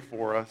built here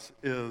for us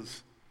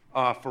is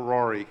a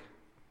Ferrari.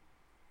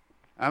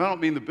 And I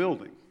don't mean the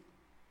building.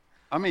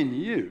 I mean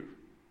you.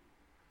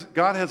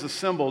 God has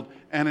assembled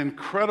an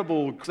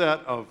incredible set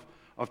of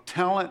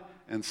talent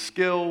and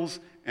skills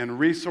and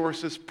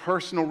resources,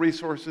 personal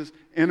resources,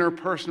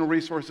 interpersonal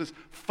resources,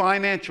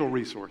 financial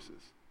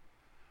resources.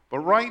 But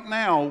right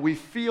now, we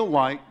feel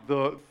like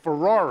the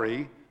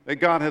Ferrari that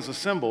God has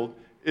assembled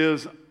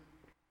is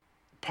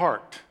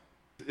parked.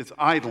 It's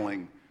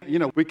idling.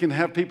 We can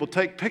have people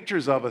take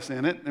pictures of us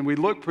in it, and we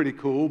look pretty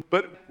cool,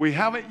 but we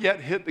haven't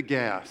yet hit the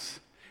gas.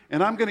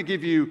 And I'm going to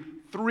give you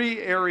 3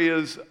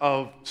 areas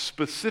of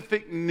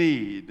specific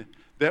need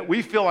that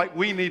we feel like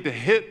we need to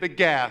hit the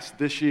gas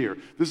this year.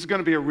 This is going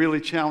to be a really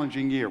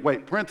challenging year.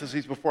 Wait,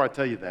 parentheses before I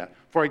tell you that,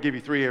 before I give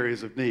you 3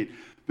 areas of need.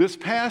 This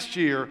past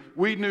year,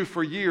 we knew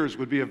for years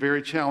would be a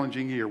very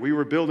challenging year. We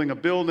were building a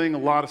building, a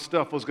lot of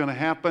stuff was going to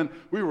happen.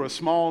 We were a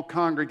small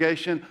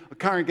congregation, a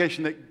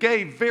congregation that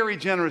gave very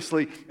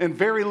generously and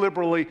very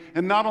liberally.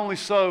 And not only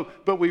so,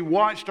 but we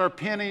watched our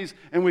pennies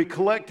and we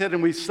collected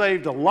and we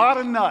saved a lot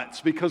of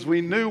nuts because we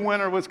knew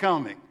winter was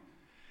coming.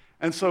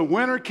 And so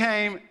winter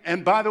came,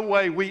 and by the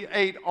way, we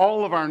ate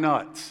all of our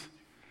nuts.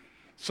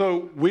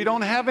 So we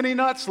don't have any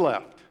nuts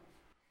left.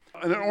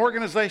 In an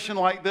organization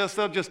like this,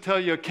 they'll just tell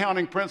you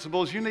accounting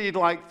principles. You need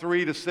like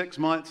 3 to 6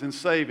 months in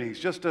savings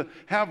just to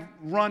have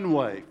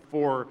runway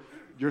for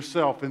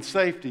yourself and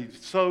safety.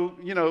 So,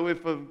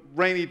 if a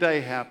rainy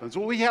day happens.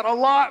 Well, we had a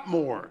lot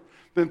more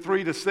than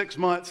 3 to 6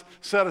 months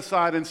set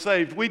aside and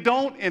saved. We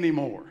don't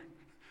anymore.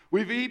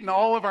 We've eaten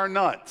all of our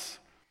nuts.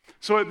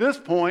 So at this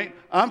point,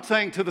 I'm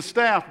saying to the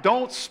staff,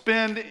 don't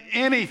spend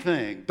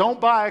anything. Don't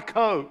buy a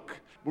Coke.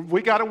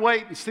 We got to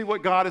wait and see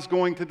what God is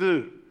going to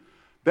do.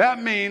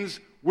 That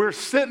means we're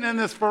sitting in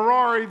this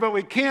Ferrari, but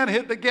we can't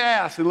hit the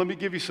gas. And let me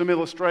give you some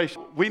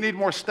illustration. We need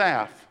more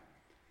staff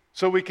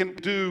so we can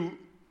do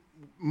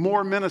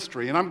more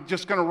ministry. And I'm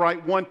just going to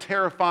write one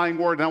terrifying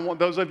word, and I want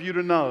those of you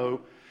to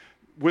know,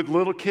 with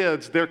little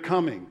kids, they're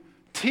coming.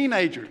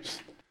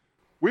 Teenagers.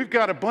 We've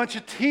got a bunch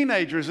of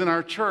teenagers in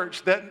our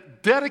church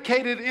that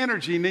dedicated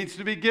energy needs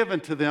to be given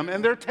to them,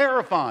 and they're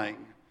terrifying,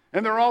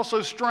 and they're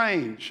also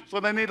strange,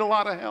 so they need a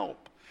lot of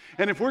help.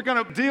 And if we're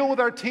going to deal with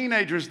our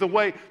teenagers the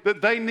way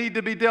that they need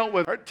to be dealt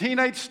with, our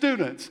teenage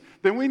students,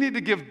 then we need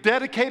to give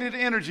dedicated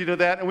energy to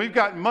that. And we've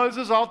got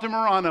Moses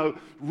Altamirano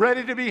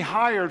ready to be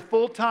hired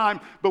full time,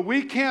 but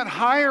we can't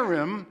hire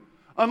him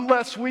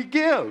unless we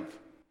give.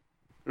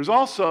 There's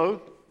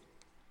also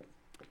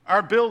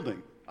our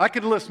building. I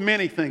could list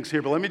many things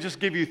here, but let me just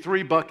give you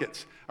 3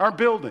 buckets. Our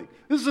building.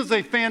 This is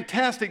a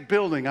fantastic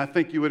building, I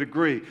think you would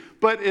agree.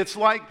 But it's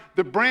like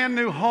the brand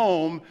new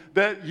home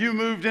that you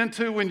moved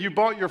into when you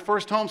bought your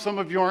first home. Some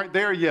of you aren't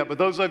there yet, but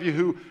those of you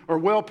who are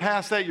well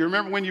past that, you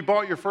remember when you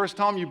bought your first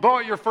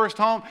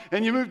home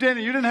and you moved in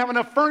and you didn't have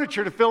enough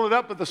furniture to fill it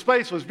up, but the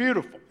space was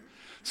beautiful.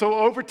 So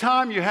over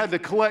time, you had to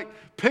collect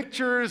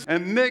pictures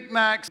and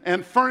knickknacks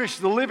and furnish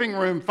the living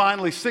room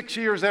finally 6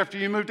 years after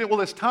you moved in.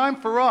 Well, it's time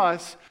for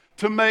us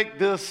to make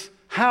this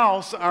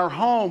house our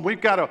home. We've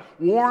got to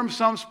warm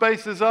some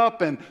spaces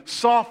up and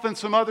soften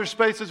some other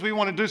spaces. We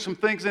want to do some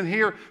things in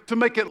here to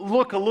make it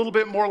look a little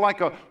bit more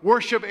like a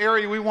worship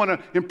area. We want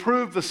to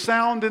improve the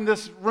sound in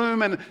this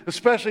room, and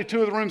especially 2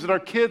 of the rooms that our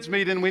kids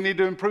meet in, we need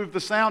to improve the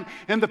sound.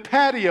 And the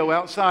patio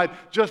outside,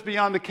 just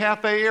beyond the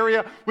cafe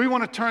area, we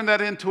want to turn that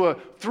into a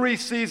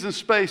 3-season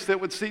space that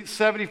would seat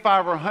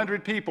 75 or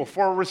 100 people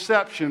for a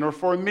reception or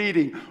for a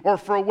meeting or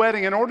for a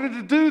wedding. In order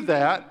to do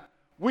that,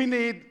 we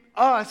need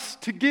us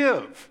to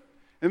give.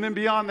 And then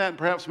beyond that,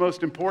 perhaps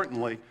most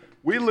importantly,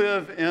 we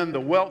live in the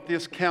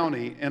wealthiest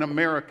county in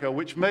America,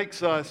 which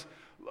makes us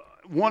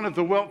one of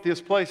the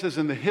wealthiest places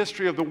in the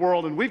history of the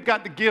world, and we've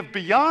got to give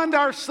beyond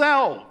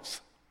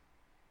ourselves.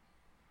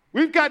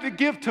 We've got to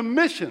give to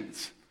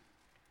missions.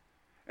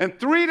 And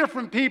 3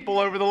 different people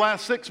over the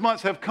last 6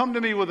 months have come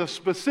to me with a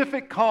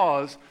specific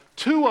cause,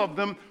 2 of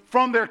them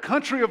from their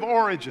country of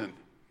origin,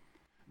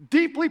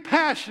 deeply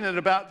passionate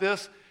about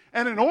this.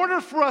 And in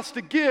order for us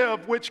to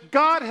give, which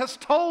God has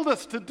told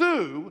us to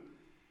do,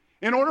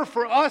 in order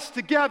for us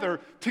together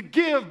to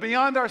give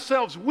beyond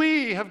ourselves,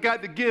 we have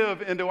got to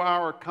give into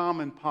our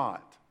common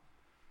pot.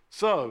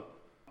 So,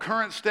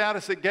 current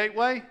status at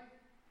Gateway,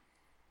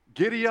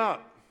 giddy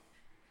up.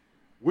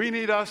 We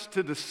need us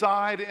to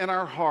decide in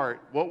our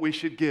heart what we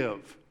should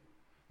give,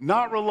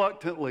 not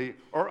reluctantly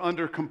or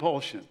under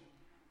compulsion,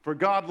 for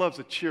God loves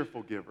a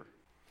cheerful giver.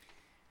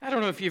 I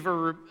don't know if you've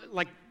ever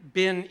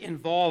been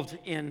involved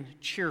in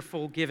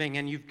cheerful giving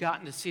and you've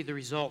gotten to see the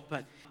result,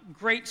 but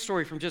great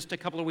story from just a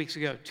couple of weeks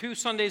ago. 2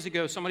 Sundays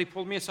ago, somebody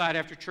pulled me aside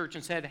after church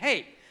and said,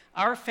 hey,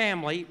 our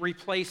family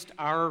replaced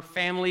our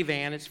family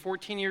van. It's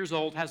 14 years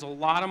old, has a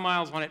lot of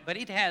miles on it, but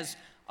it has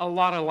a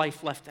lot of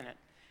life left in it.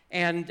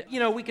 And,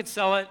 we could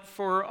sell it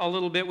for a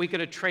little bit. We could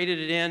have traded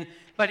it in.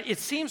 But it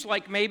seems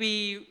like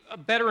maybe a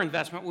better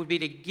investment would be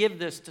to give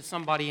this to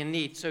somebody in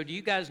need. So do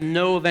you guys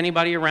know of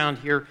anybody around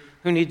here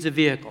who needs a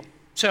vehicle?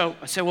 So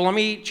I said, well, let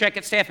me check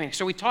at staff meeting.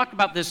 So we talked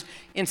about this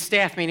in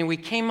staff meeting. We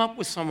came up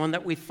with someone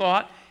that we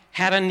thought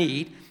had a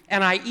need.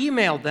 And I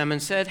emailed them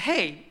and said,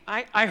 hey,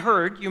 I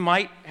heard you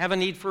might have a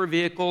need for a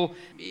vehicle.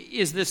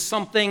 Is this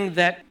something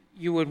that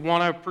you would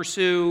want to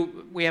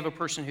pursue? We have a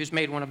person who's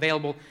made one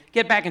available.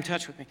 Get back in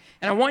touch with me.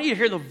 And I want you to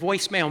hear the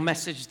voicemail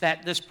message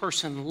that this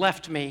person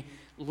left me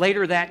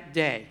later that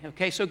day.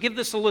 Okay, so give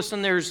this a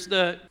listen. There's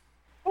the...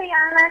 Hey,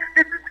 Alex,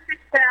 this is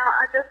Christelle.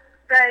 I just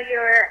read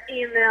your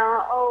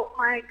email. Oh,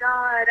 my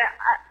God.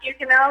 You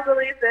cannot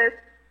believe this.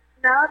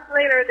 Not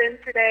later than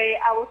today,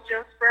 I was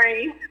just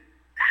praying.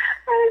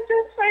 I was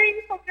just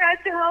praying for God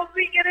to help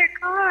me get a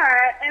car.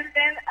 And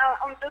then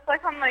I'm just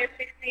on my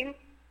 16th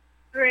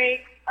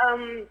break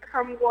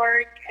from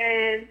work,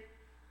 and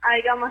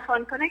I got my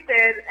phone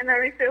connected, and I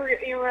received your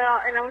email,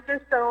 and I'm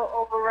just so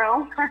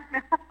overwhelmed right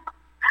now.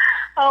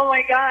 Oh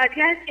my God,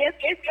 yes.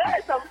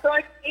 I'm so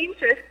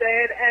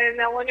interested,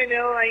 and I want to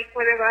know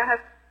whatever I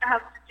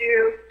have to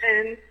do.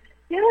 And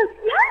yes.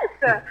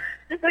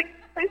 Just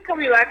please call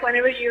me back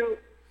whenever you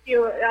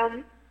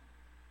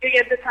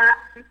get the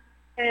time.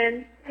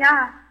 And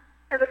yeah,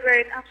 have a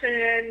great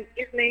afternoon,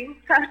 evening.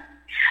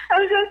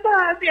 I'm just so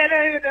happy. I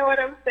don't even know what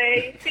I'm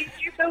saying. Thank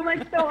you so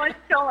much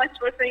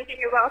for thinking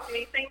about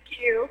me. Thank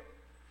you.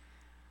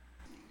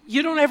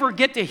 You don't ever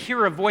get to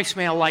hear a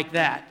voicemail like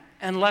that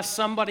unless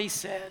somebody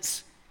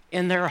says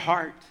in their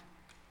heart,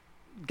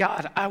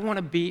 God, I want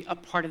to be a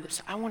part of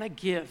this. I want to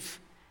give.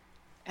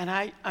 And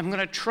I'm going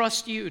to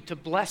trust you to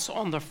bless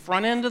on the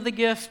front end of the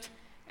gift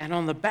and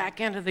on the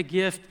back end of the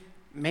gift.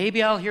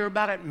 Maybe I'll hear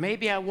about it,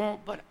 maybe I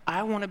won't, but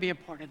I want to be a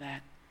part of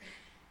that.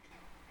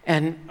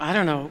 And I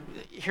don't know,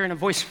 hearing a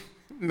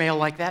voicemail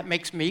like that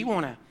makes me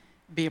want to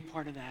be a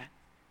part of that.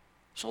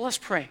 So let's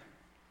pray.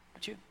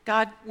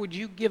 God, would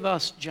you give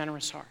us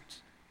generous hearts?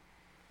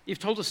 You've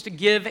told us to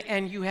give,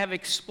 and you have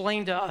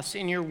explained to us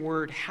in your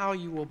word how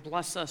you will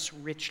bless us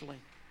richly.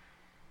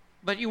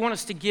 But you want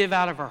us to give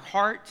out of our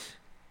heart.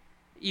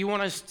 You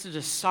want us to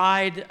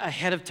decide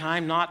ahead of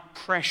time, not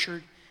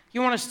pressured.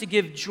 You want us to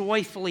give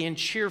joyfully and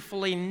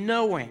cheerfully,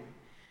 knowing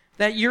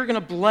that you're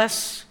going to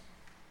bless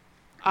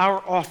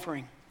our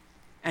offering,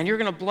 and you're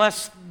going to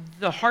bless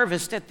the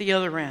harvest at the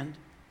other end.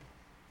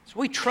 So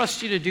we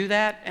trust you to do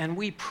that, and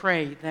we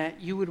pray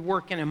that you would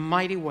work in a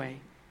mighty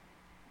way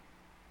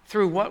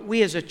through what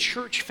we as a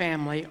church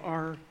family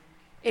are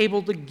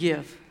able to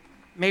give.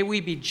 May we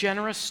be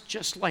generous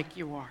just like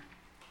you are.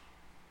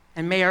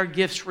 And may our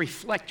gifts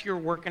reflect your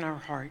work in our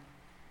heart.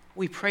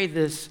 We pray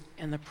this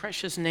in the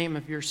precious name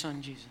of your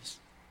Son, Jesus.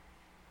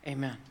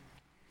 Amen.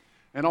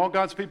 And all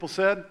God's people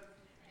said?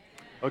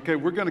 Okay,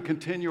 we're going to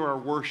continue our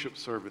worship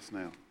service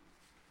now.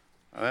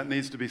 That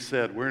needs to be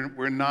said.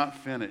 We're not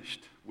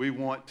finished. We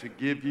want to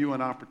give you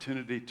an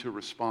opportunity to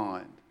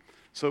respond.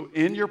 So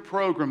in your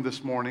program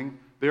this morning,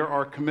 there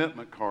are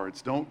commitment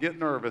cards. Don't get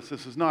nervous.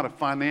 This is not a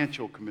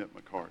financial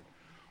commitment card.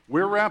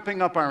 We're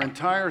wrapping up our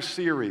entire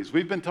series.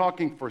 We've been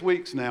talking for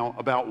weeks now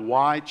about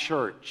why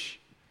church.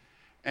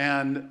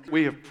 And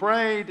we have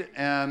prayed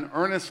and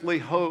earnestly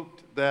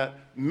hoped that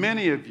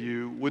many of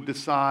you would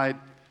decide,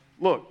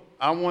 look,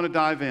 I want to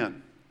dive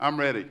in. I'm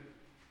ready.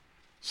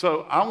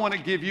 So I want to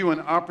give you an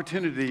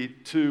opportunity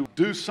to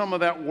do some of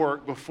that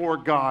work before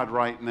God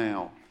right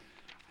now.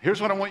 Here's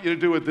what I want you to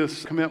do with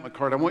this commitment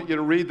card. I want you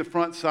to read the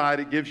front side.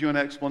 It gives you an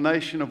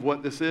explanation of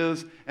what this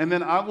is. And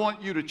then I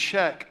want you to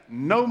check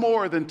no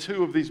more than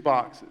 2 of these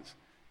boxes.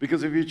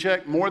 Because if you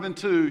check more than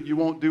 2, you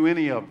won't do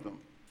any of them.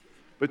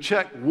 But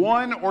check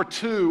 1 or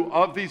 2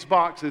 of these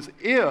boxes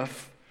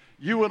if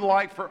you would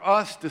like for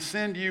us to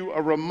send you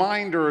a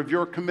reminder of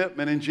your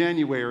commitment in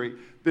January.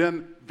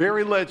 Then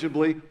very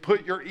legibly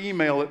put your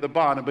email at the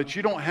bottom. But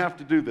you don't have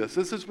to do this.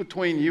 This is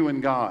between you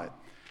and God.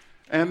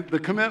 And the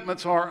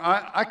commitments are,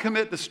 I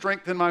commit to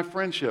strengthen my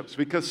friendships,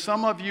 because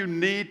some of you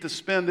need to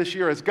spend this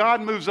year, as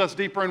God moves us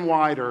deeper and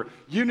wider,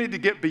 you need to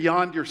get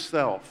beyond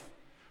yourself.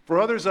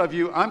 For others of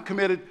you, I'm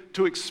committed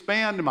to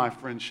expand my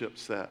friendship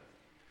set.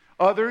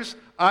 Others,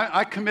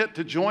 I commit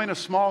to join a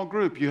small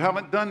group. You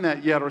haven't done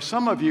that yet. Or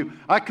some of you,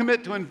 I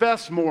commit to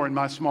invest more in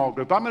my small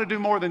group. I'm going to do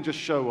more than just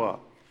show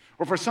up.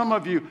 Or for some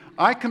of you,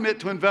 I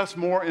commit to invest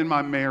more in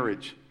my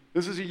marriage.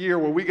 This is a year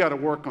where we got to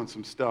work on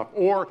some stuff.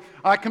 Or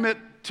I commit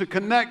to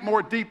connect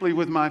more deeply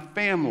with my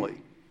family.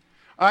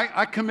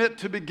 I commit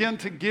to begin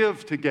to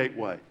give to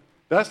Gateway.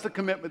 That's the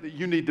commitment that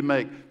you need to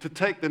make to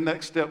take the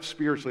next step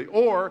spiritually.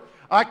 Or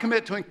I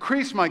commit to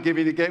increase my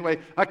giving to Gateway.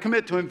 I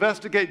commit to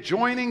investigate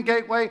joining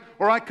Gateway,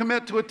 or I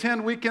commit to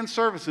attend weekend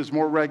services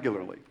more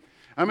regularly.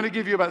 I'm going to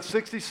give you about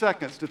 60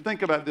 seconds to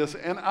think about this,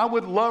 and I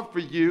would love for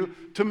you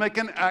to make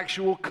an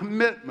actual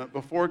commitment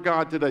before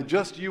God today,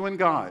 just you and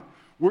God.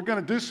 We're going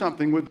to do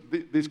something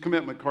with these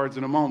commitment cards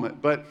in a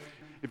moment, but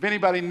if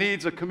anybody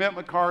needs a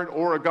commitment card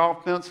or a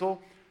golf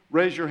pencil,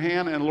 raise your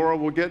hand and Laura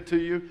will get to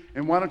you.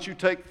 And why don't you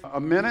take a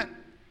minute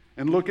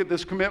and look at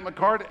this commitment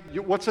card?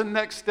 What's the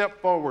next step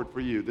forward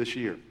for you this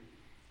year?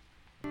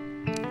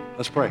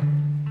 Let's pray.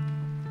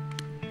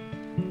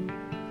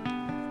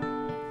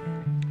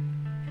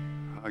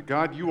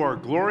 God, you are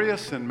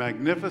glorious and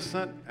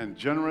magnificent and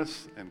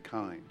generous and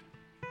kind.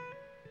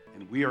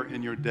 And we are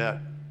in your debt.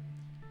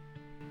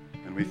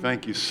 And we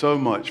thank you so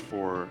much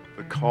for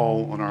the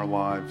call on our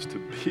lives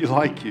to be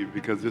like you,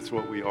 because it's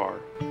what we are,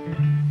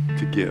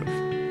 to give.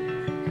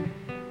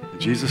 In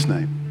Jesus'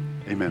 name,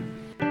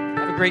 amen.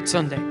 Have a great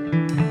Sunday.